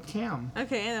movie called Cam.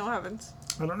 Okay, and then what happens?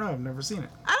 I don't know. I've never seen it.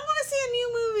 I don't want to see a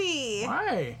new movie.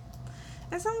 Why?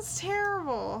 That sounds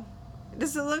terrible.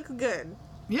 Does it look good?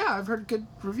 Yeah, I've heard good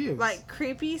reviews. Like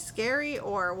creepy, scary,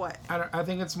 or what? I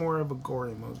think it's more of a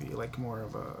gory movie, like more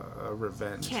of a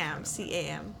revenge. Cam, kind of-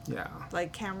 C-A-M. Yeah,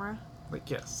 Like camera? like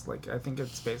yes, like I think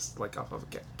it's based like off of a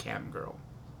Cam Girl,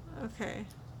 Okay.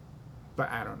 but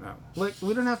I don't know. Like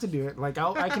we don't have to do it. Like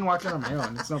I can watch it on my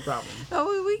own. It's no problem.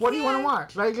 Oh, we What do you want to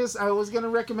can. watch? I was gonna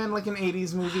recommend like an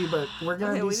 '80s movie, but we're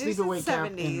gonna Okay, do we did some Sleepaway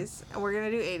Camp. 70s, and we're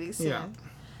gonna do 80s soon. Yeah.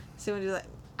 So we do like,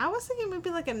 I was thinking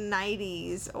maybe like a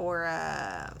 90s or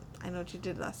I know what you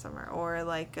did last summer, or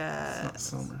like It's not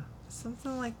summer.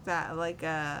 something like that, like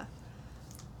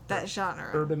that genre.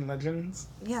 Urban Legends.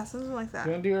 Yeah, something like that. Do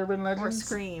you want to do Urban Legends? Or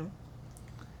Scream.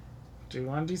 Do you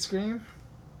want to do Scream?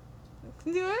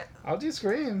 Can you do it? I'll do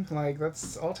Scream. Like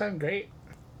that's all time great.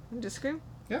 Just Scream?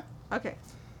 Yeah. Okay.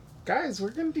 Guys,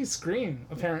 we're gonna do Scream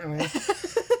apparently,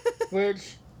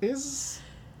 which is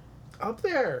up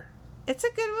there. It's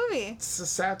a good movie. It's a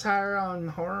satire on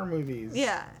horror movies.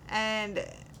 Yeah, and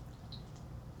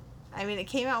I mean, it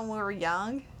came out when we were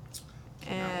young,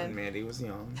 When and Mandy was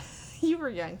young. you were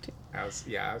young too. I was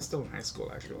still in high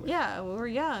school actually. Yeah, we were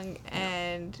young,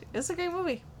 and it was a great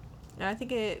movie. And I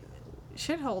think it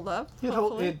should hold up.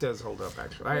 hopefully. It does hold up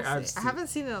actually. We'll see. I haven't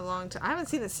seen it in a long time. I haven't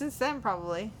seen it since then,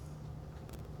 probably.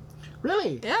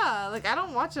 Really? Yeah, like I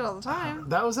don't watch it all the time.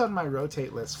 That was on my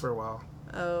rotate list for a while.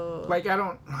 Oh. Like I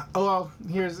don't. Oh well,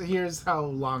 here's how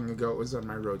long ago it was on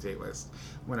my rotate list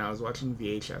when I was watching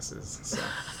VHSs. So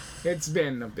it's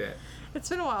been a bit. It's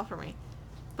been a while for me,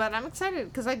 but I'm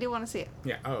excited because I do want to see it.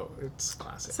 Yeah. Oh, it's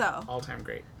classic. So. All time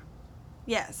great.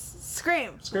 Yes,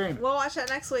 Scream. Scream. We'll watch that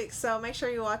next week, so make sure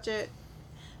you watch it.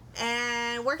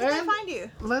 And where can And- they find you?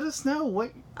 Let us know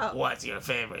Oh. what's your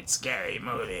favorite scary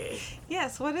movie.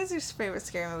 Yes, what is your favorite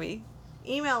scary movie?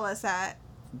 Email us at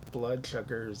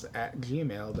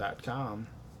bloodchuggers@gmail.com.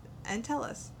 and tell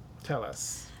us. Tell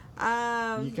us.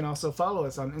 Um, You can also follow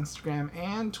us on Instagram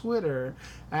and Twitter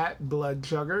at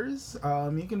bloodchuggers.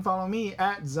 You can follow me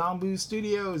at Zombu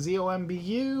Studio,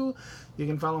 ZOMBU. You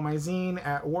can follow my zine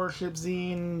at Warship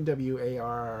Zine,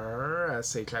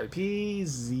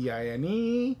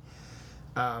 WARSHIPZINE.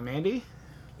 Mandy?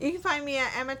 you can find me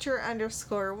at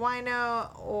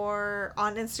amateur_wino or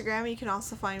on Instagram. You can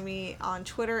also find me on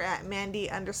Twitter at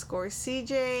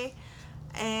Mandy_CJ.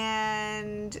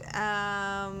 And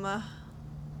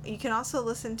you can also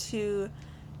listen to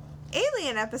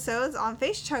Alien episodes on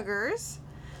Face Chuggers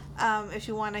if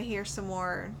you want to hear some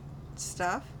more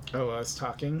stuff Oh, us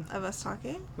talking? of us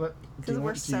talking. What? Because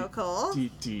we're so cool.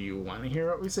 Do you want to hear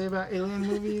what we say about alien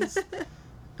movies?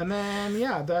 And then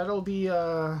yeah, that'll be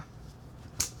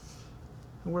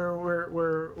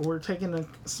we're taking a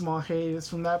small hiatus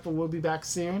from that, but we'll be back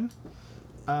soon.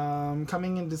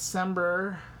 Coming in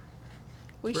December.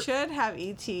 We should have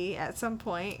ET at some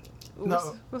point.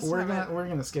 No, we're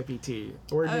gonna skip ET.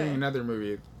 We're doing Okay. another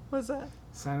movie, What's that?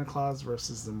 Santa Claus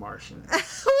versus the Martian. What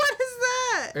is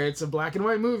that? It's a black and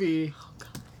white movie.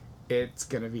 it's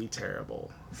gonna be terrible.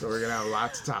 So we're gonna have a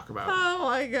lot to talk about. Oh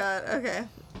my god. Okay.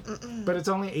 But it's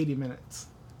only 80 minutes.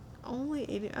 Only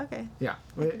 80. Okay. Yeah,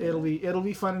 it'll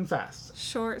be fun and fast.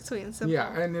 Short, sweet, and simple.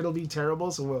 Yeah, and it'll be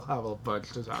terrible, so we'll have a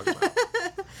bunch to talk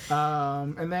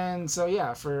about. And then, so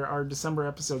yeah, for our December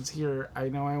episodes here, I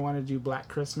know I want to do Black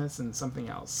Christmas and something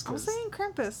else. I was saying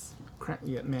Krampus.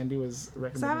 Yeah, Mandy was recommending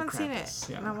Because I haven't Krampus,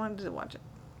 seen it, yeah. and I wanted to watch it.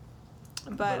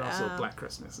 But also Black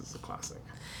Christmas is a classic.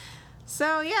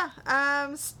 So yeah,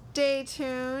 stay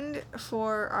tuned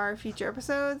for our future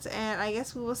episodes, and I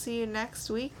guess we will see you next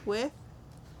week with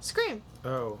Scream.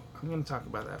 Oh, I'm gonna talk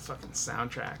about that fucking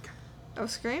soundtrack. Oh,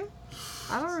 Scream?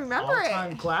 I don't remember it.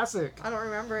 All-time classic. I don't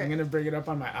remember it. I'm gonna bring it up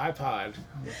on my iPod.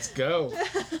 Let's go.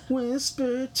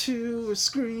 Whisper to a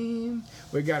scream.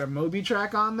 We got a Moby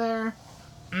track on there.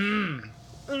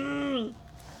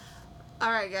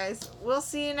 All right, guys. We'll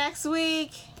see you next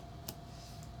week.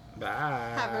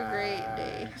 Bye. Have a great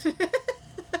day.